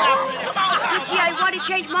green. Come on. Gee, I want to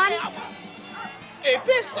change money. Hey,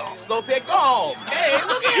 piss off, Snowpig, go home. Hey,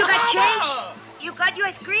 look at You got change? You got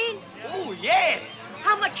your screen? Oh, yeah.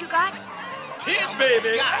 How much you got? 10,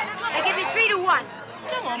 baby. I give you 3 to 1.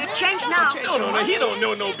 Come on, You man. change now. No, he don't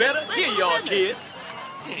know no better. Here you are, kids.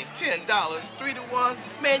 Hey, $10, 3 to 1.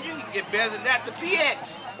 Man, you can get better than that to PX.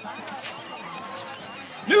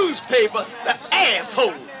 Newspaper, the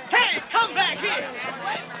asshole. Hey, come back here.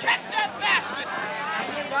 Catch that bastard.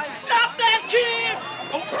 Stop that kid.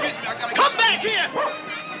 Oh, excuse me, I gotta Come back here.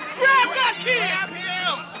 Grab that kid.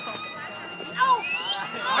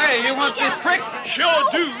 Hey, you want this prick? Sure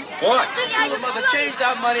do. What? Your mother changed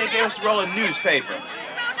our money and gave us a roll of newspaper.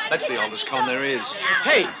 That's the oldest con there is.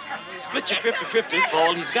 Hey, split your 50-50 for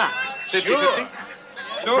all he's got. 50-50?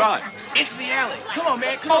 Sure. Right. Into the alley. Come on,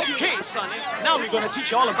 man. Come on. Okay, Sonny. Now we're going to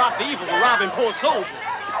teach you all about the evil of robbing poor soldiers.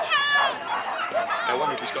 I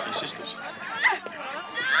wonder if he's got any sisters.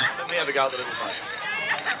 Let me have a go at the little fight.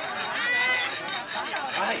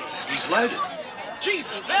 Hey, he's loaded.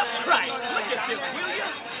 Jesus, that's right. Look at this, will you?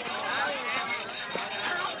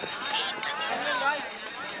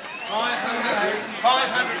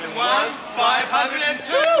 501,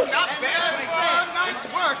 502. Not bad for a night's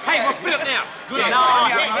work. Hey, we'll split it now. Good. Hey.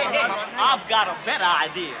 I've got a better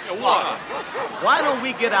idea. What? Why don't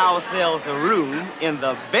we get ourselves a room in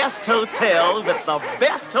the best hotel with the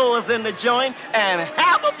best tours in the joint and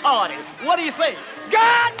have a party? What do you say?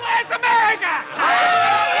 God bless America!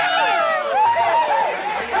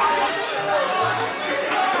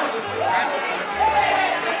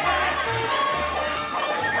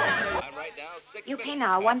 You pay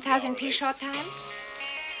now 1,000p short time?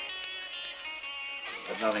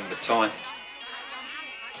 Got nothing but time.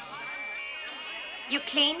 You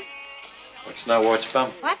clean? Like Snow White's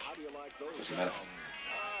bum. What? Doesn't matter.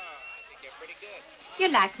 You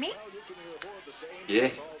like me? Yeah,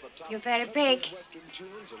 You're very big.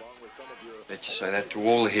 bet you say that to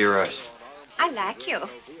all the heroes. I like you.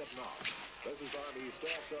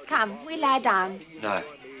 Come, we lie down. No,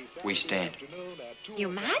 we stand. You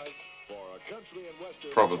mad?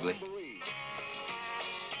 Probably.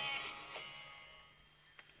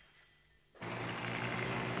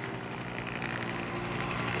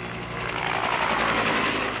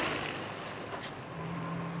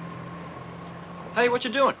 Hey, what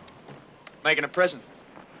you doing? Making a present.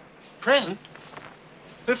 Present?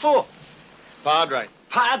 Who for? Padre.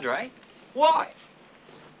 Padre? Why?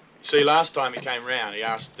 See, last time he came round, he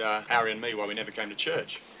asked Harry and me why we never came to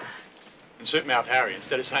church. And Suitmouth Harry,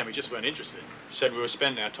 instead of saying we just weren't interested, said we were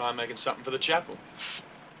spending our time making something for the chapel.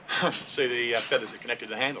 See, the feathers are connected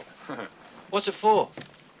to the handle. What's it for?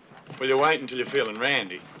 Well, you wait until you're feeling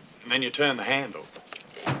randy, and then you turn the handle,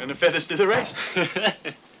 and the feathers do the rest.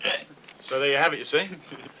 So there you have it, you see.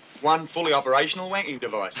 One fully operational wanking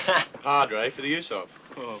device. Padre for the use of.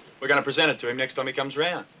 Oh. We're going to present it to him next time he comes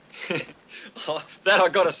round. Oh, that I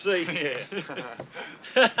gotta see. Yeah.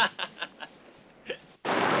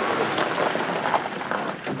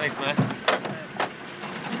 Thanks, man.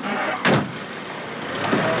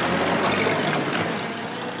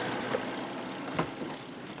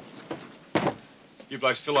 You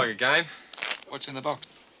blokes feel like a game? What's in the box?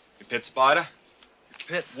 Your pet spider?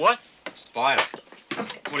 Pet what? Spider.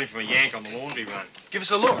 Put him from a yank on the laundry run. Give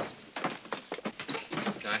us a look.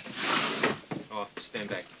 Okay. Oh, stand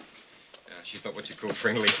back. She's not what you call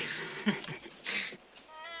friendly.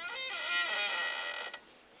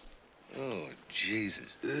 Oh,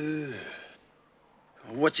 Jesus.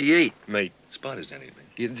 What's he eat? Meat. Spiders don't eat meat.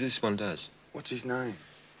 Yeah, this one does. What's his name?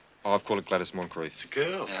 Oh, I've called it Gladys Moncrief. It's a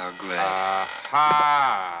girl. How glad.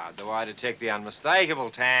 Aha! Do I detect the unmistakable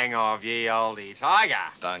tang of ye olde tiger?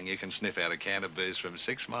 Darling, you can sniff out a can of booze from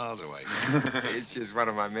 6 miles away. It's just one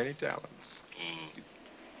of my many talents.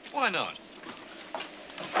 Why not?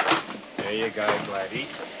 There you go, Gladys.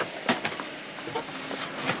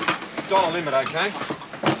 $1 limit, okay?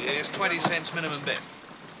 Yes, 20 cents minimum bet.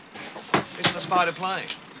 Isn't the spider playing?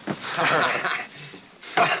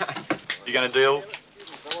 You going to deal?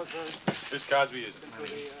 Whose cards we using?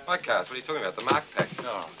 My cards? What are you talking about? The mark pack?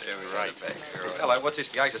 Oh, yeah, we right back. Hello, what's this?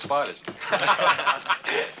 The 8 of spiders? Go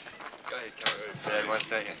ahead, come over. Dad, once,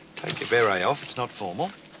 don't you? Take your beret off. It's not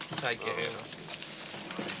formal. Take your head off.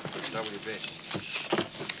 Double your bet.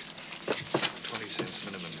 20 cents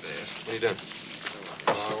minimum bet. What are you doing?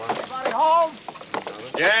 Anybody home?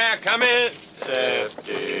 Yeah, come in.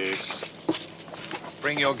 Septics.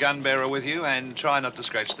 Bring your gun bearer with you and try not to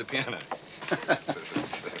scratch the piano.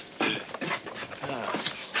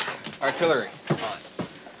 Artillery.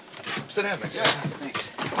 Sit down, Max. Yeah, thanks.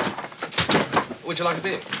 Would you like a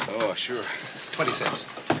beer? Oh, sure. 20 cents.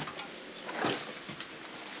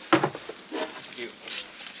 Thank you.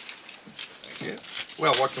 Thank you.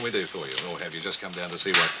 Well, what can we do for you? Or have you just come down to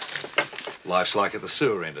see what life's like at the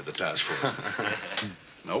sewer end of the task force?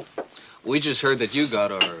 Nope. We just heard that you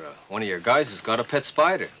got, or one of your guys has got a pet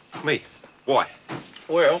spider. Me? Why?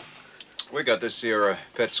 Well, we got this here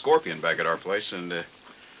pet scorpion back at our place, and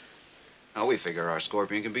now we figure our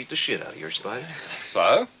scorpion can beat the shit out of your spider.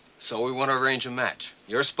 So? So we want to arrange a match.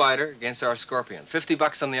 Your spider against our scorpion.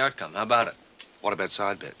 $50 on the outcome. How about it? What about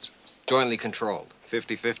side bets? Jointly controlled.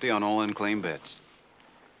 50-50 on all unclaimed bets.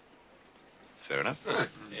 Fair enough. Yeah,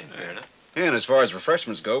 fair enough. And as far as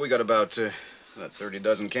refreshments go, we got about 30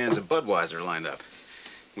 dozen cans of Budweiser lined up.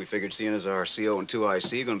 We figured, seeing as our CO and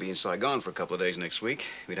 2IC are going to be in Saigon for a couple of days next week,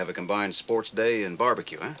 we'd have a combined sports day and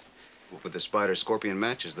barbecue, huh? With the Spider-Scorpion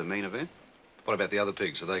match as the main event. What about the other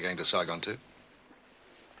pigs? Are they going to Saigon too?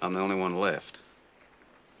 I'm the only one left.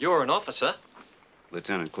 You're an officer.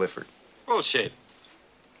 Lieutenant Clifford. Bullshit.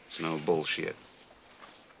 It's no bullshit.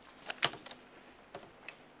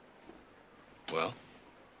 Well?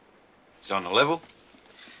 He's on the level.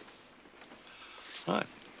 All right.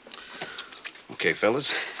 Okay,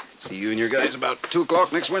 fellas. See you and your guys about 2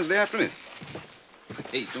 o'clock next Wednesday afternoon.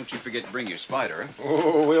 Hey, don't you forget to bring your spider, huh?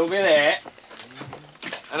 Oh, we'll be there.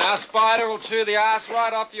 And our spider will chew the ass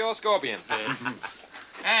right off your scorpion.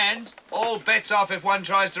 And all bets off if one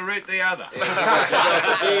tries to root the other.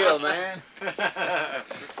 That's the deal, man.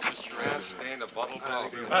 Stand a bottle blow.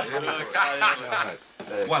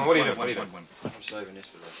 One, what are you one, doing? one. I'm saving this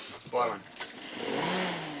for later. Buy one.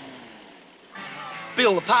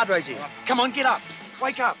 Bill, the Padre's here. Come on, get up.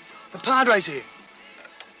 Wake up. The Padre's here.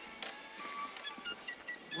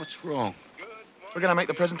 What's wrong? We're going to make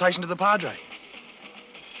the presentation to the Padre.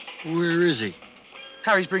 Where is he?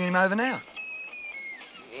 Harry's bringing him over now.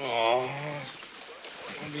 Oh,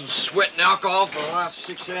 I've been sweating alcohol for the last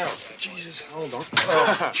 6 hours. Jesus, hold on.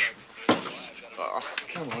 Oh,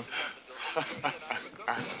 come on.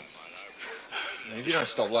 If you don't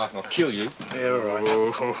stop laughing, I'll kill you. Yeah, all right.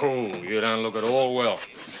 Oh, you don't look at all well.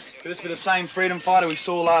 Could this be the same freedom fighter we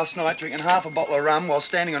saw last night drinking half a bottle of rum while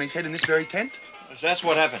standing on his head in this very tent? That's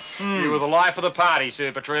what happened. You were the life of the party,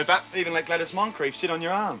 Super Trooper. Even let Gladys Moncrief sit on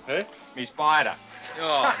your arm. Eh? Me spider.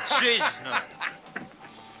 Oh, Jesus, no.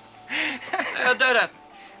 How'd that happen?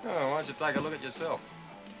 Oh, why don't you take a look at yourself?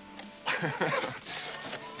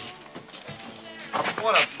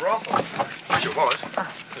 What a brothel. Wish it was.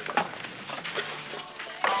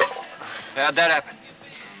 How'd that happen?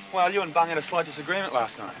 Well, you and Bung had a slight disagreement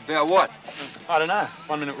last night. About what? I don't know.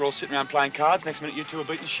 1 minute we're all sitting around playing cards, next minute you two are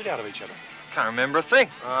beating the shit out of each other. Can't remember a thing.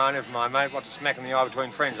 Oh, never mind, mate. What's a smack in the eye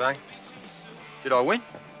between friends, eh? Did I win?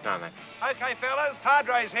 No, mate. Okay, fellas,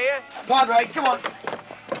 Padre's here. Padre, come on.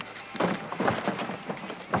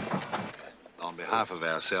 On behalf of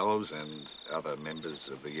ourselves and other members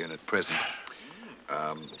of the unit present,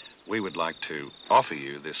 we would like to offer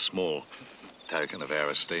you this small token of our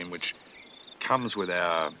esteem, which comes with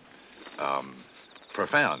our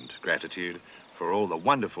profound gratitude for all the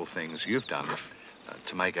wonderful things you've done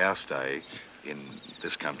to make our stay in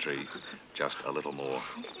this country just a little more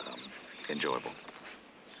enjoyable.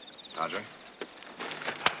 Padre?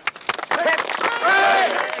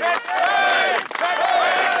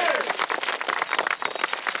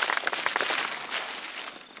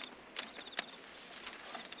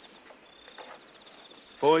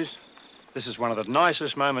 Boys, this is one of the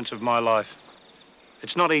nicest moments of my life.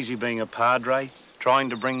 It's not easy being a padre, trying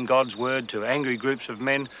to bring God's word to angry groups of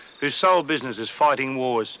men whose sole business is fighting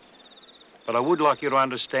wars. But I would like you to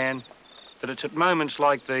understand that it's at moments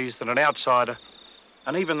like these that an outsider,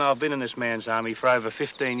 and even though I've been in this man's army for over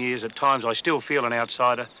 15 years, at times I still feel an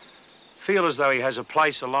outsider, feel as though he has a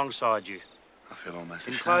place alongside you. I feel almost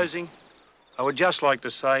In closing, I would just like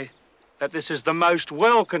to say that this is the most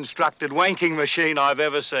well-constructed wanking machine I've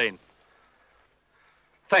ever seen.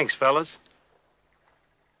 Thanks, fellas.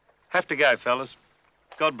 Have to go, fellas.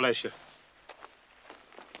 God bless you.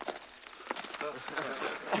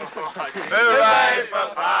 Hooray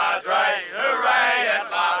for Padre! Hooray at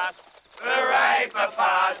last! Hooray for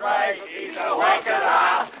Padre! He's awake at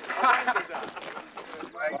last!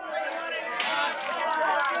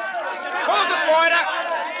 Fourth the spider!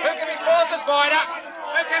 Who can be fourth the spider?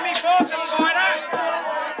 Who can be fourth the spider?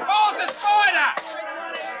 Fourth the spider!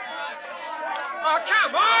 Oh,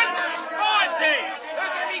 come on! Five team! Who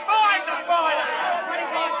can be five the spider?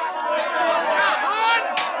 Come on!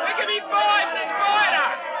 Who can be five the spider?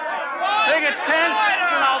 Think it's 10?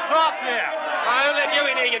 Then I'll drop you. I won't let you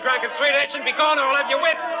in here, you drunken street urchin. Be gone or I'll have you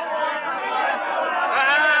whipped.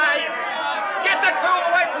 Get the crew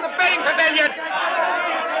away from the betting pavilion.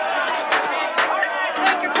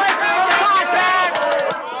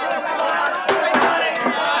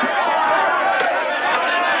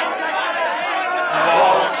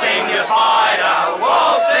 Waltzing your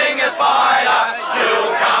spider, you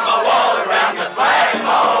come a waltz round the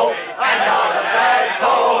flagpole, and you're the bad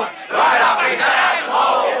cold, right up in the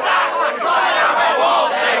asshole. Right up and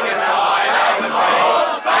waltzing your spider with me,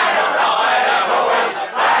 spider, right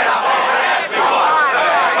up in the asshole.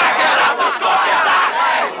 Whack it up the scorpion,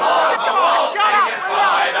 waltzing your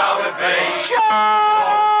spider with me. Shut up!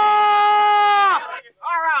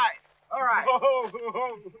 All right.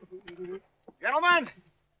 Gentlemen,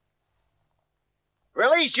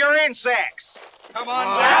 release your insects. Come on,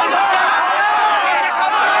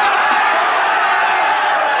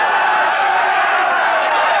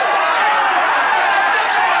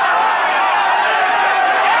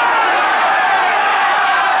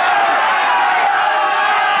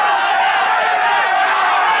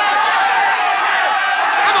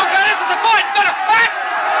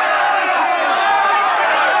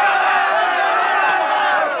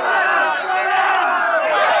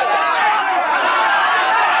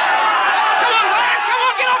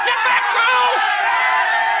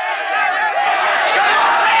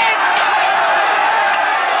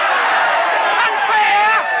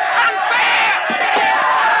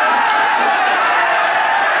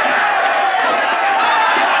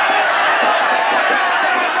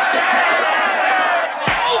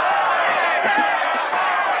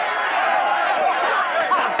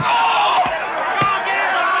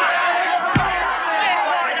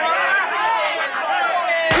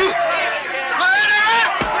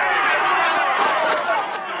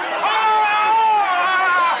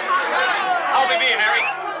 him here, Harry.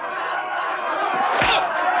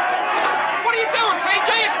 What are you doing, PJ?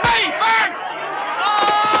 It's me, Bert!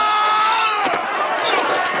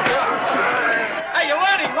 Hey, you're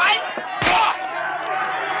learning, right?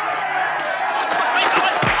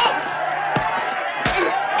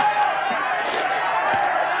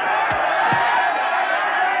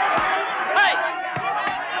 Hey!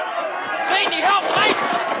 Need any help, mate?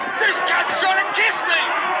 This cat's trying to kiss me!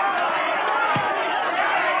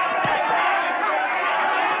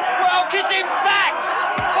 Well, kiss him back!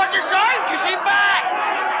 What you say? Kiss him back!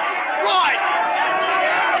 Right!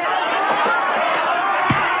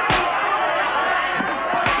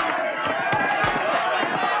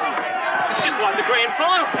 It's just like the grand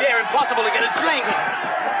final. Yeah, impossible to get a drink.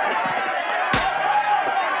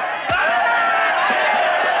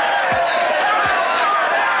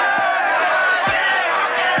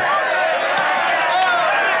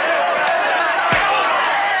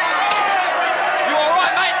 You all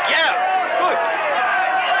right, mate? Yeah. Good.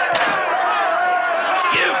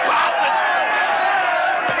 You bastard!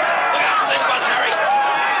 Look out for this one, Harry.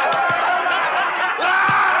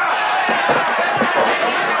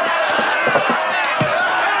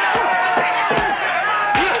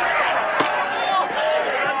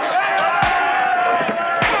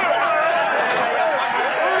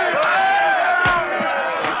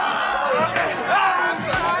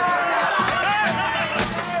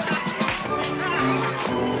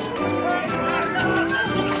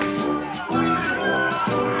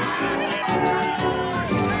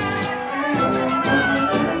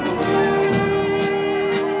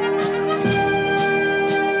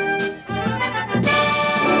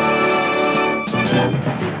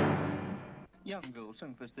 Young Girl,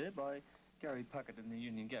 sung first there by Gary Puckett in the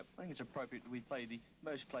Union Gap. I think it's appropriate that we play the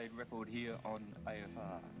most played record here on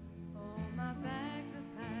AFR.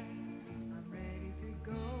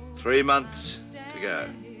 3 months to go.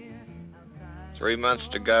 3 months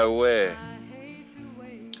to go where?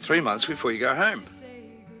 3 months before you go home.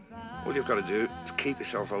 All you've got to do is keep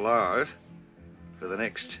yourself alive for the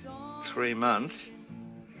next 3 months,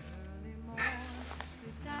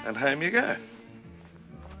 and home you go.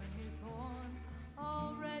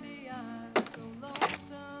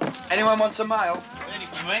 Anyone want some mail? Any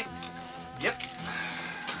for me? Yep.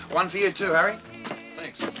 One for you too, Harry.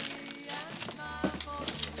 Thanks. Not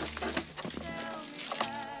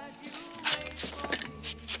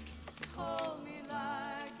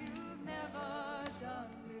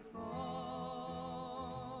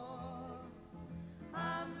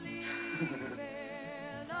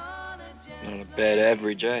a bad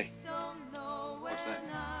average, eh? What's that?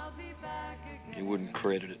 You wouldn't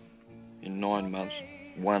credit it. In 9 months,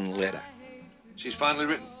 1 letter. She's finally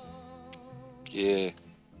written. Yeah.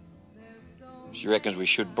 She reckons we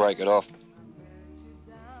should break it off.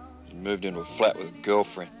 She moved into a flat with a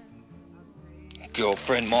girlfriend.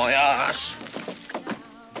 Girlfriend, my ass!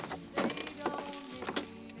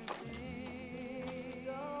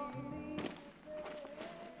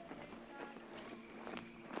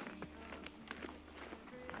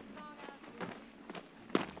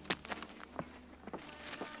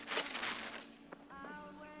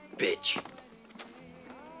 Bitch.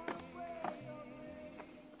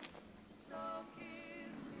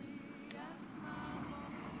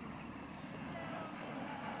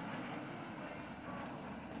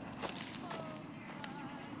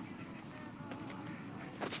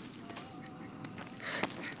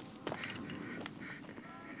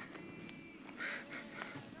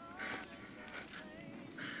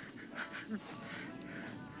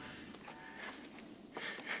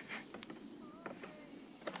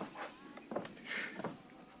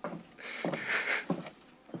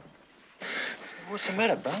 What's the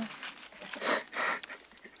matter, bro?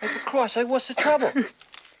 Hey, for Christ's sake, what's the trouble? Hey,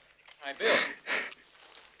 Bill.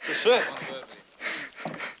 Yes, sir.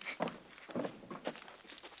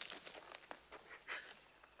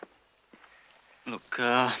 Look,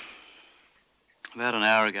 about an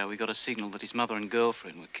hour ago, we got a signal that his mother and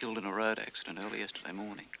girlfriend were killed in a road accident early yesterday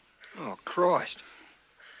morning. Oh, Christ.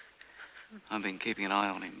 I've been keeping an eye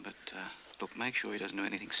on him, but, look, make sure he doesn't do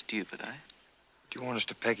anything stupid, eh? Do you want us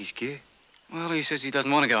to pack his gear? Well, he says he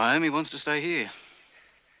doesn't want to go home. He wants to stay here.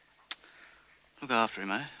 Look after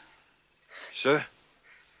him, eh? Sir?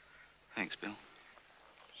 Thanks, Bill.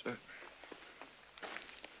 Sir?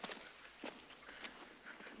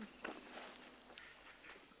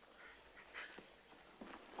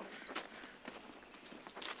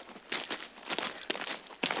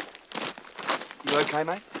 You okay,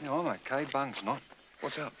 mate? Yeah, I'm okay. Bung's not.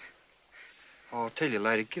 What's up? I'll tell you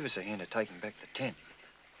later. Give us a hand to take him back to the tent.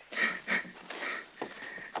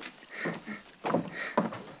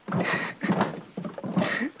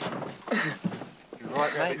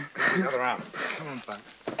 mate. The other arm. Come on, Buck.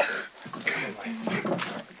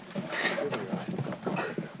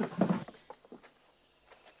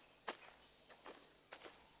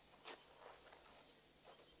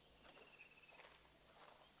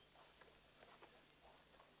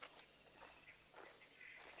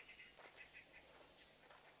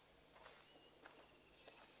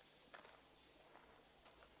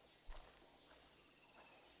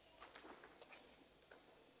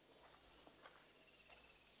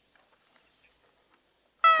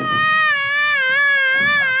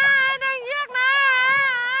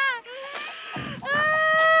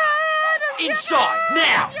 Inside,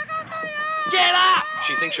 now! Get up!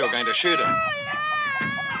 She thinks you're going to shoot her.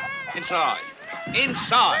 Inside.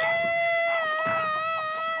 Inside!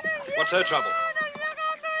 What's her trouble?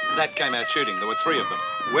 That came out shooting. There were 3 of them.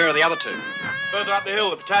 Where are the other 2? Further up the hill,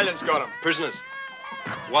 the battalion's got them. Prisoners.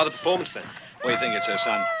 Why the performance then? We think it's her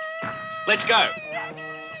son. Let's go.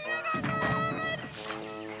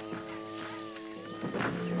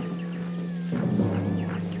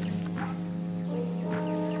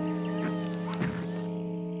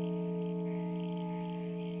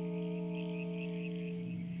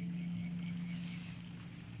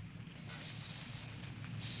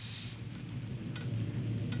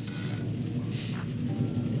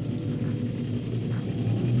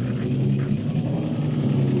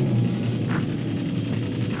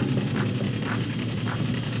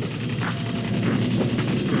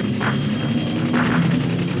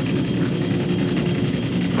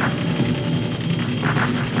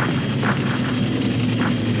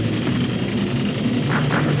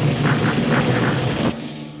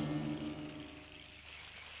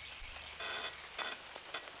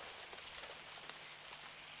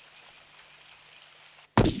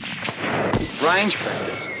 Range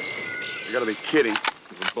practice. You gotta be kidding.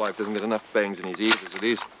 The bloke doesn't get enough bangs in his ears as it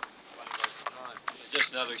is. It's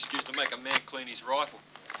just another excuse to make a man clean his rifle.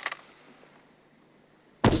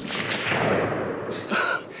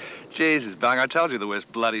 Jesus, Bung, I told you the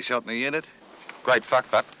worst bloody shot in the unit. Great fuck,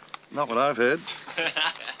 but Not what I've heard.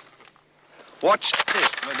 Watch this,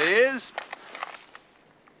 my dears.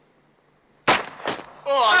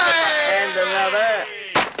 Oh, hey! And another.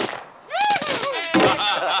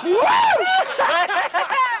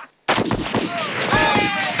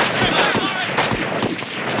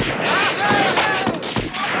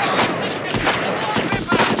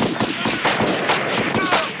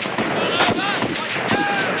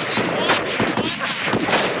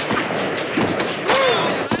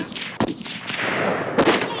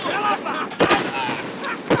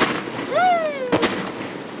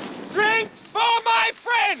 Drinks for my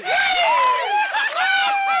friend!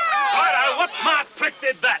 Righto, what smart prick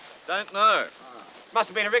did that? Don't know. Must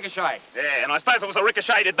have been a ricochet. Yeah, and I suppose it was a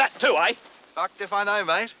ricochet did that too, eh? Fucked if I know,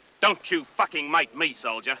 mate. Don't you fucking mate me,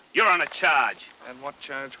 soldier. You're on a charge. And what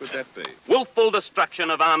charge would that be? Willful destruction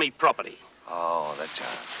of army property. Oh, that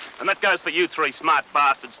charge. And that goes for you 3 smart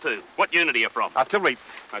bastards too. What unit are you from? Artillery.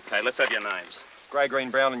 Okay, let's have your names. Grey,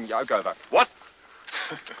 green, brown, and Yogover. What?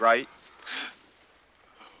 Grey.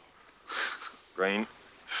 Green.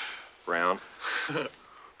 Brown.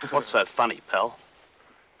 What's so funny, pal?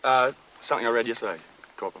 Something I read yesterday,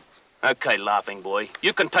 Corporal. Okay, laughing boy.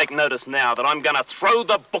 You can take notice now that I'm gonna throw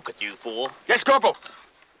the book at you for... Yes, Corporal.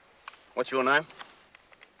 What's your name?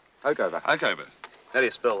 Oakover. Oakover. How do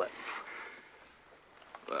you spell that?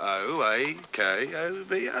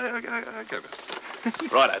 O-A-K-O-V. Oakover.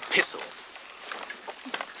 Righto, piss off.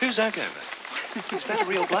 Who's Oakover? Is that a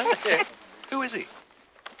real bloke? Yeah. Who is he?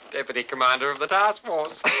 Deputy Commander of the Task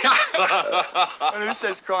Force. And who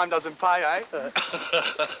says crime doesn't pay, eh?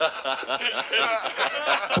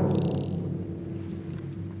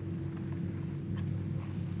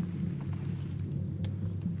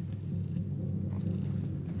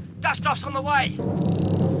 Dust-off's on the way.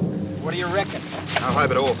 What do you reckon? No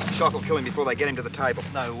hope at all. Shock will kill him before they get him to the table.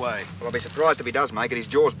 No way. Well, I'll be surprised if he does make it. His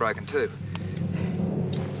jaw's broken, too.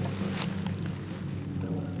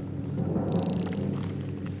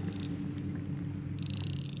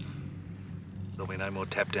 There'll be no more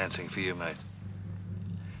tap dancing for you, mate.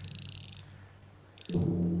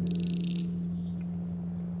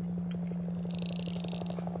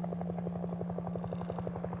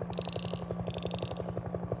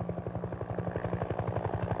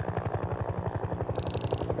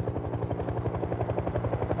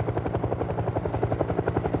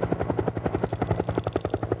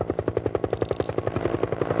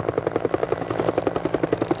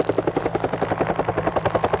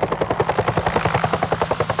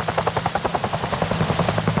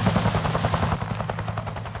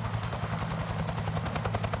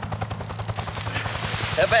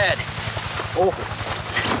 How bad?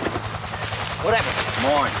 Awful. What happened?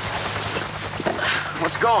 Mine.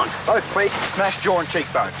 What's gone? Both feet, smashed jaw and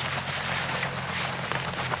cheekbones.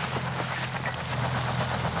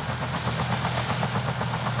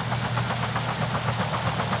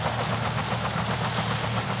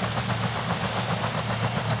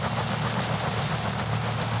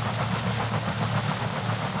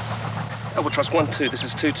 Albatross 1-2, this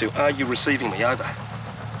is 2-2. Are you receiving me? Over.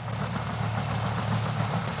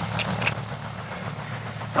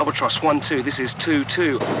 Albatross 1-2, this is 2-2. See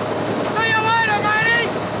you later, matey!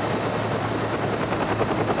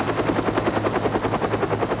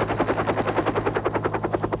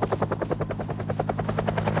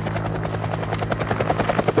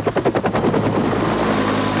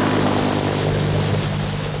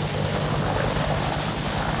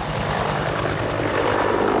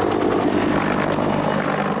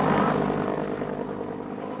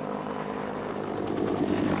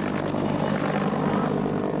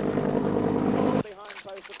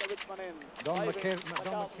 Don Mackenzie's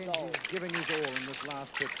giving his all in this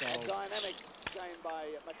last pit goal.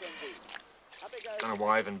 Don't know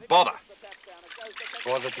why I even bother.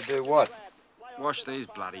 Bother to do what? Wash these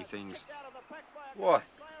bloody things. Why?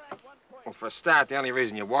 Well, for a start, the only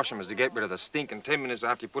reason you wash them is to get rid of the stink, and 10 minutes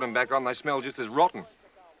after you put them back on, they smell just as rotten.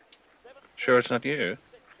 Sure it's not you?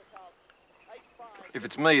 If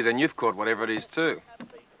it's me, then you've caught whatever it is, too.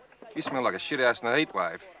 You smell like a shithouse in a heat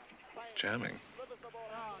wave. Charming.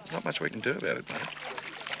 There's not much we can do about it, mate.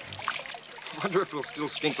 I wonder if it'll still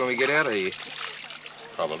stink when we get out of here.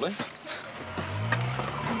 Probably.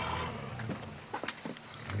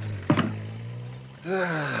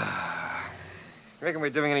 Reckon we're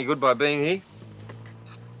doing any good by being here?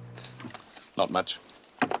 Not much.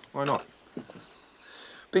 Why not?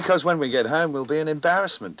 Because when we get home, we'll be an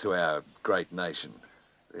embarrassment to our great nation.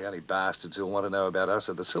 The only bastards who'll want to know about us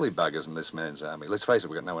are the silly buggers in this man's army. Let's face it,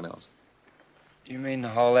 we've got no one else. Do you mean the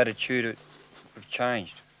whole attitude have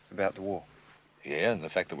changed about the war? Yeah, and the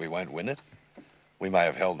fact that we won't win it. We may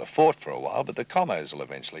have held the fort for a while, but the commos will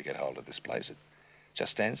eventually get hold of this place. It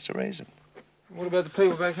just stands to reason. What about the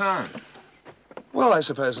people back home? Well, I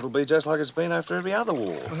suppose it'll be just like it's been after every other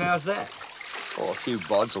war. Well, how's that? Oh, a few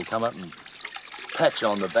bods will come up and pat you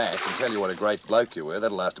on the back and tell you what a great bloke you were.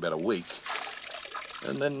 That'll last about a week.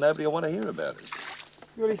 And then nobody will want to hear about it.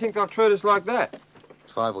 You really think they'll treat us like that?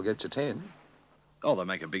 5 will get you 10. Oh, they'll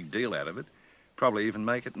make a big deal out of it. Probably even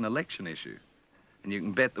make it an election issue. And you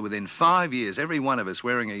can bet that within 5 years, every one of us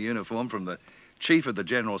wearing a uniform from the chief of the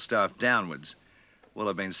general staff downwards will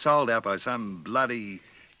have been sold out by some bloody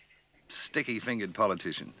sticky-fingered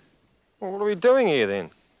politician. Well, what are we doing here,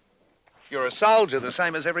 then? You're a soldier, the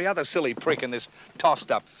same as every other silly prick in this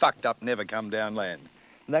tossed-up, fucked-up, never-come-down land.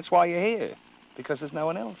 And that's why you're here, because there's no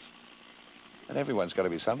one else. And everyone's got to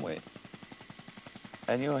be somewhere.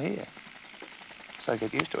 And you're here. So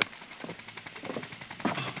get used to it.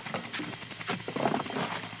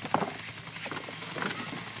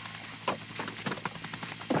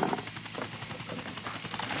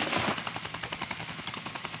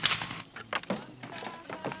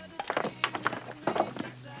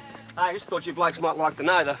 I just thought you blokes might like to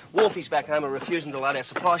know the wharfies back home are refusing to load our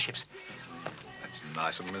supply ships. That's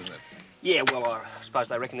nice of them, isn't it? Yeah, well, I suppose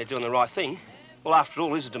they reckon they're doing the right thing. Well, after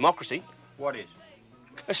all, this is a democracy. What is?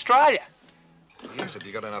 Australia. Yes, if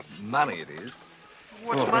you got enough money, it is.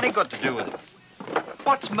 What's money got to do with it?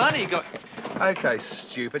 What's money got... Okay,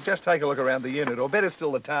 stupid. Just take a look around the unit, or better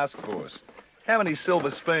still, the task force. How many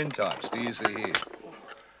silver spoon types do you see here?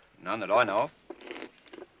 None that I know of.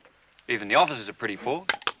 Even the officers are pretty poor.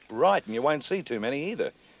 Right, and you won't see too many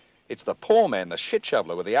either. It's the poor man, the shit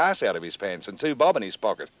shoveler with the arse out of his pants and 2 bob in his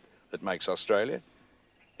pocket that makes Australia.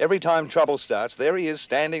 Every time trouble starts, there he is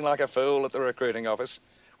standing like a fool at the recruiting office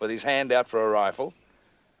with his hand out for a rifle,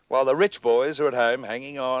 while the rich boys are at home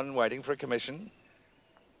hanging on, waiting for a commission,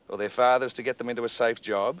 or their fathers to get them into a safe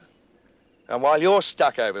job. And while you're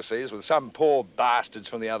stuck overseas with some poor bastards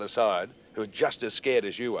from the other side who are just as scared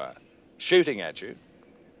as you are, shooting at you,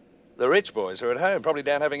 the rich boys are at home, probably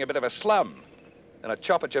down having a bit of a slum and a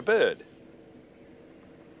chop at your bird.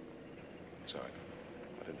 Sorry,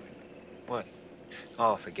 I didn't mean that. What?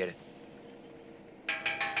 Oh, forget it.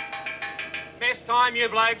 Best time, you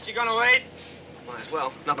blokes. You gonna eat? Might as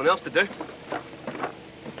well. Nothing else to do.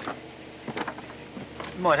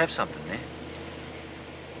 You might have something there.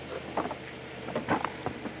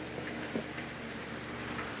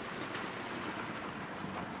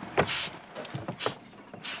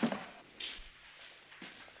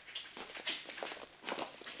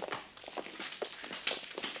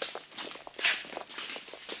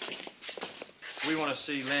 We want to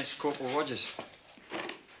see Lance Corporal Rogers.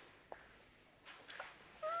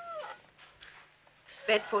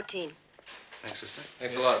 Bed 14. Thanks, sister.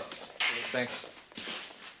 Thanks a lot. Thanks.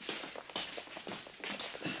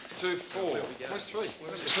 2, 4. Where's 3?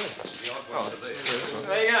 Where's 2? Oh,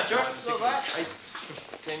 there you go, Chuck. 8,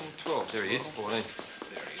 10, 12. There he is. 14.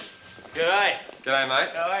 G'day. G'day, mate.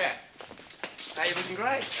 How are you? Hey, you're looking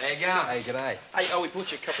great. How you going? Hey, g'day. Hey, we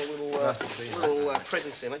brought you a couple of little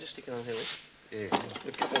presents there, mate. Just stick it on here, mate. Yeah.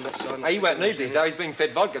 A couple on that side. Hey, you won't need these, though. He's being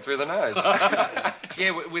fed vodka through the nose.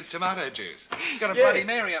 Yeah, with tomato juice. Got a Yes. Bloody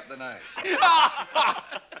Mary up the nose.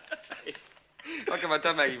 How come I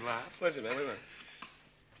don't make him laugh? Where's it, man? Where's it?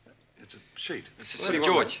 It's a sheet. It's What do St.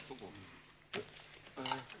 you want, George.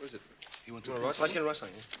 Where's it? You want You want to write? Let's get a write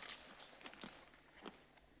something.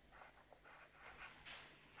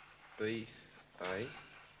 B, A,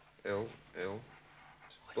 L, L.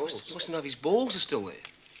 Balls. What's to know if his balls are still there?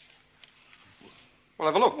 Well,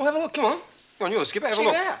 have a look. Well, have a look. Come on. Come on, you're the skipper. Have a Check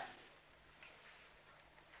look. it out.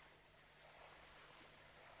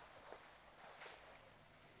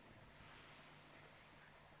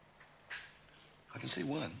 I can see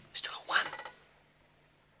one. Still got one.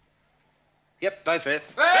 Yep, both there.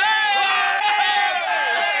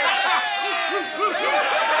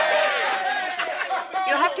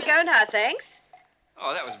 You'll have to go now, thanks.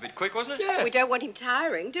 Oh, that was a bit quick, wasn't it? Yeah. We don't want him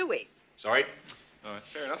tiring, do we? Sorry. All right.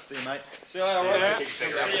 Fair enough. See you, mate. See you later, Roy. See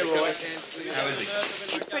you, Roy. How is he?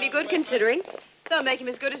 He's pretty good considering. They'll make him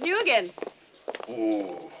as good as new again.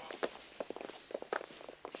 Oh.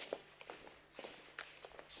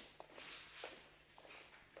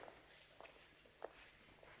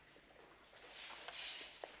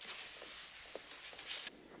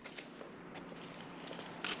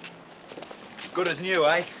 Good as new,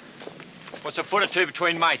 eh? What's a foot or two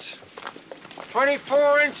between mates?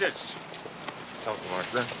 24 inches. Something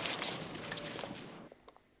like that.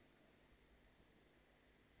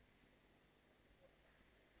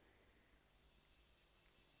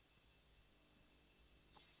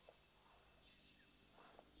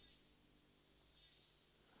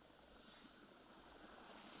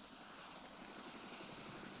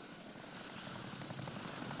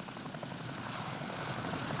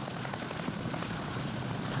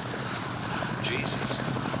 Jesus.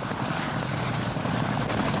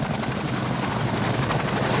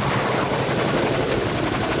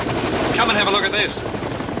 Come and have a look at this.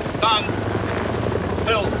 Done.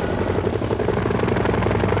 Phil.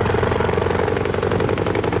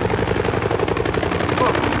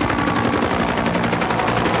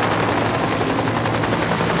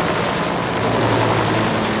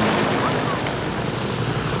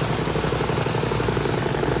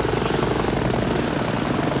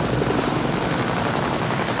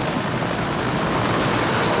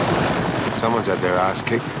 Someone's had their ass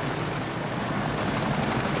kicked.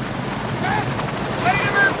 Wait a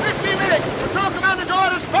minute, 15 minutes. We're talking about the door,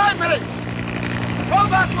 there's 5 minutes. Hold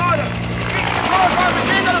back, Marta. Keep the door by the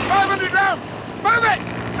king of the 500 round. Move it.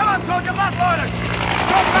 Come on, soldier, back, Marta.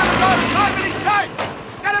 Talk about the door, there's 5 minutes time.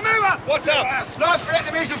 Get a move up. What's up? Lost for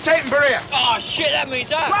enemies of Tate and Berea. Oh, shit, that means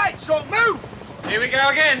that. Right, so move. Here we go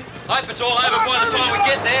again. Hope it's all over by the time we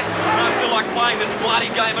get there. I don't feel like playing this bloody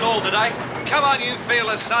game at all today. Come on, you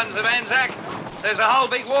fearless sons of Anzac. There's a whole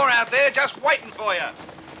big war out there just waiting for you.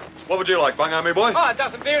 What would you like, Bungo, me boy? Oh, a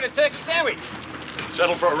dozen beer and a turkey sandwich.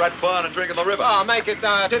 Settle for a rat pie and a drink in the river. Oh, make it 2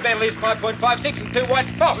 Bentleys, 5.56 and 2 white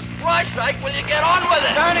fox. For Christ's sake, will you get on with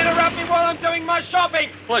it? Don't interrupt me while I'm doing my shopping.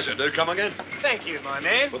 Pleasure, do come again. Thank you, my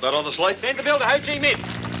man. Put that on the slate. Send the bill to Ho Chi Minh.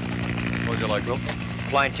 What would you like, Bill?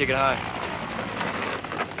 Plane ticket home.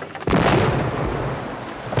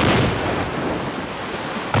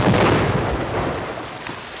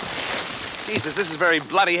 Jesus, this is very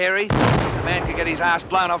bloody hairy. A man could get his ass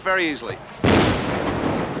blown off very easily.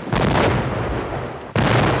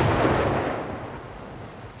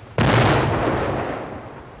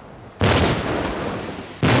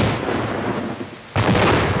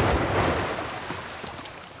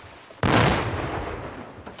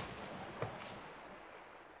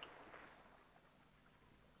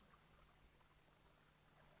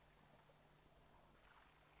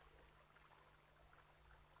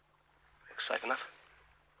 Safe enough.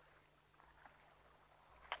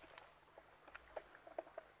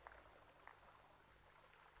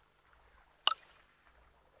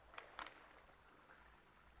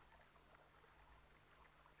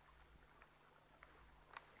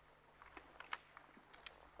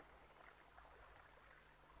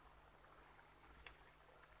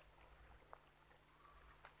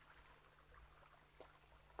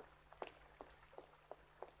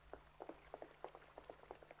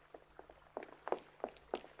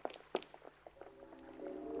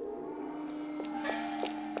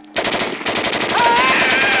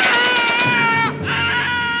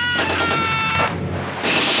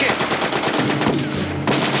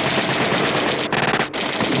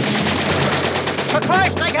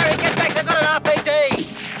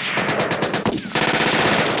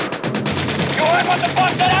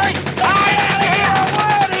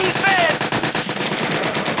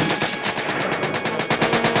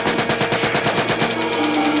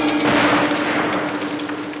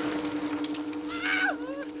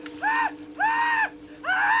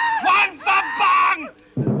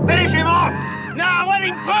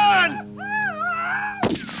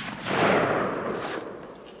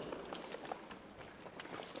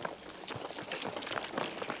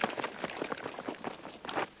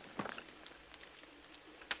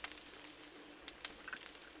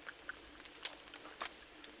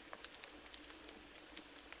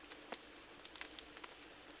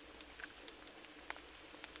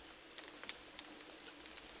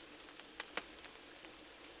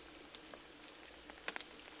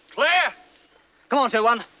 Come on,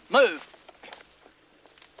 2-1. Move.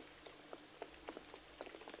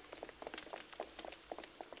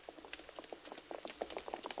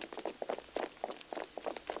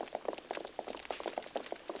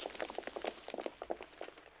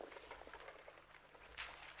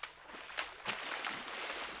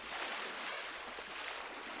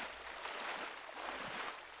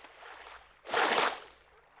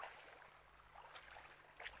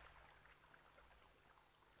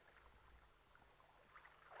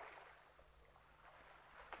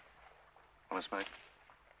 Want to smoke?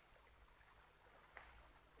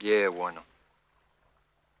 Yeah, why not?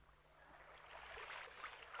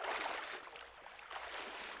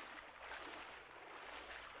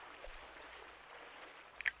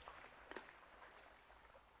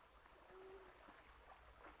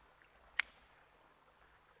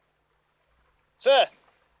 Sir.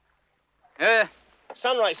 Yeah?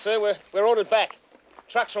 Sunray, sir. We're ordered back.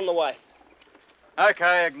 Trucks are on the way.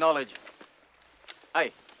 Okay, acknowledge.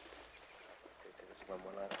 Hey.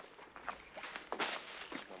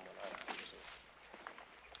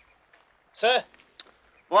 Sir?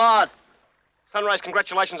 What? Sunray's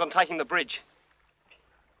congratulations on taking the bridge.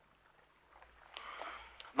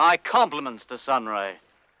 My compliments to Sunray.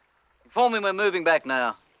 Inform him we're moving back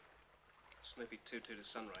now. Snoopy 2-2 to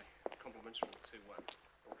Sunray. Compliments from 2-1.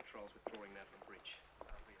 All patrols withdrawing now from the bridge.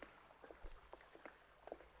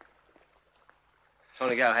 Time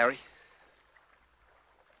to go, Harry.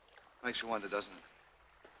 Makes you wonder, doesn't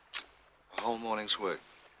it? A whole morning's work.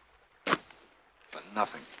 For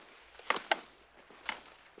nothing.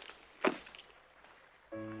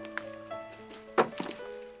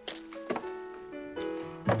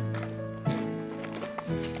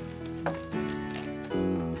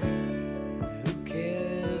 Who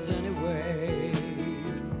cares anyway?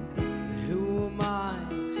 Who am I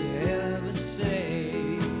to ever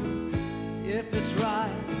say if it's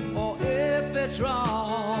right or if it's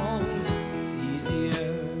wrong? It's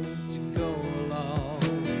easier to go along,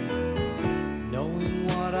 knowing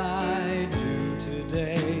what I do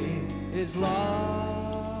today is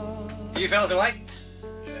love. You fellas awake?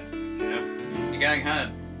 Yeah. You're going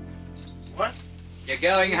home. What? You're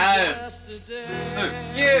going home. Who?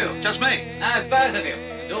 You. Just me? No, both of you.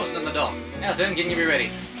 Dawson and the dog. How soon can you be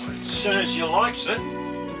ready? As soon as you like, sir.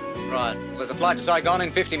 Right. Well, there's a flight to Saigon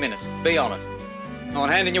in 50 minutes. Be on it. On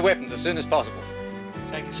hand in your weapons as soon as possible.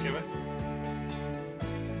 Thank you, Skipper.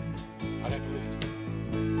 I don't believe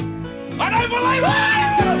it. I don't believe it!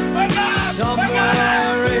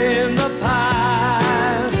 Somewhere in the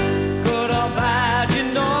past, good or bad, you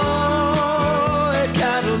know it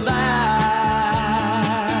can't last.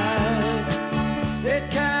 It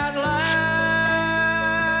can't last.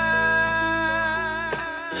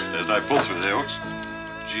 There's no pull through there, Hooks.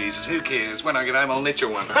 Jesus, who cares? When I get home, I'll knit you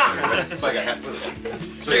one. Make a hat with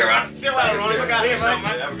it. See you around. See you later, Ronnie. Look out here,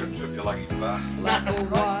 mate. Have a good trip, you lucky bastard. Black or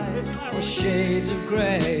white or shades of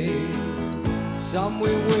grey. Some we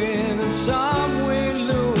win and some we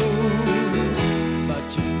lose. But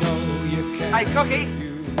you know you can't. Hey, Cookie.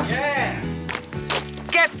 Yeah.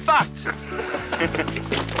 Get fucked.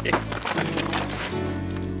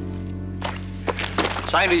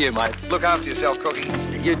 Same to you, mate. Look after yourself, Cookie.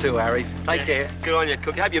 You too, Harry. Take care. Good on you,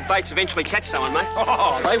 Cookie. Hope your baits eventually catch someone, mate.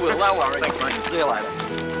 Oh, they will. Don't worry. Thanks, mate. See you later.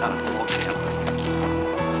 Oh,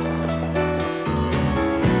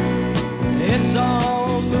 It's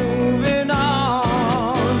all moving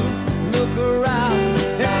on. Look around,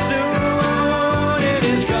 and soon it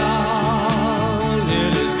is gone.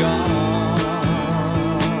 It is gone.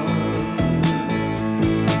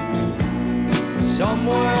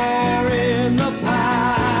 Somewhere in the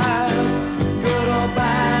past, good or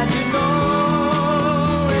bad, you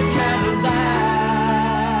know it can't last.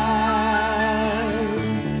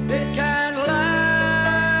 It can't last.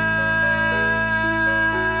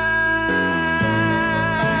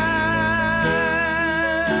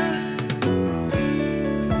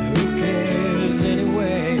 Who cares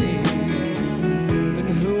anyway? And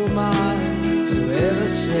who am I to ever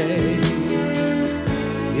say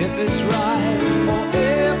if it's right or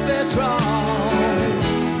if it's wrong?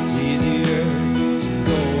 It's easier to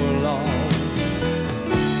go along,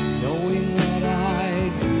 knowing what I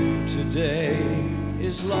do today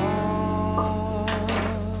is lost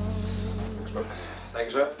Thank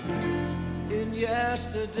you, sir. in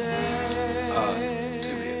yesterday. 2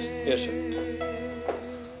 beers. Yes, sir.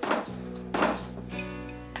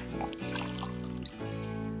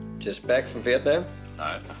 Just back from Vietnam?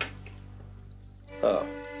 No. Oh.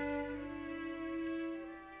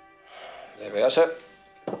 There we are, sir.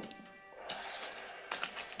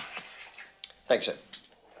 Thanks, sir.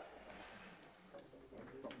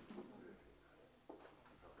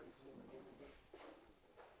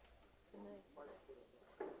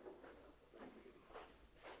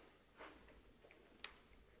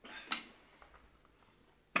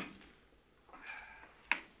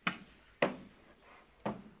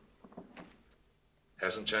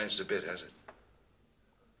 Hasn't changed a bit, has it?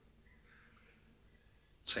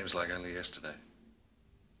 Seems like only yesterday.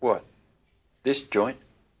 What? This joint?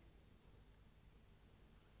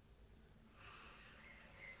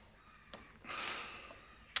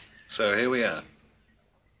 So here we are.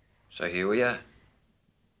 So here we are.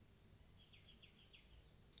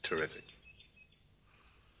 Terrific.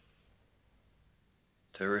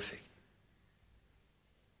 Terrific.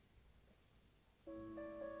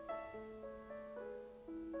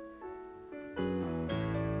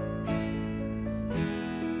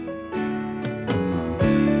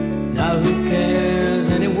 Now who cares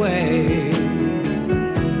anyway?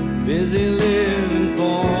 Busy living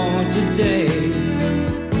for today.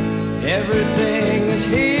 Everything is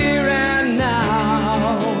here and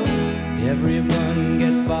now. Everyone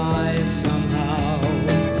gets by somehow.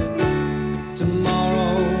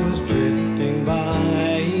 Tomorrow's drifting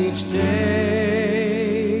by each day.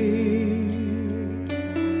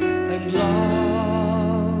 And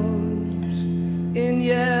lost in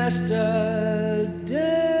yesterday.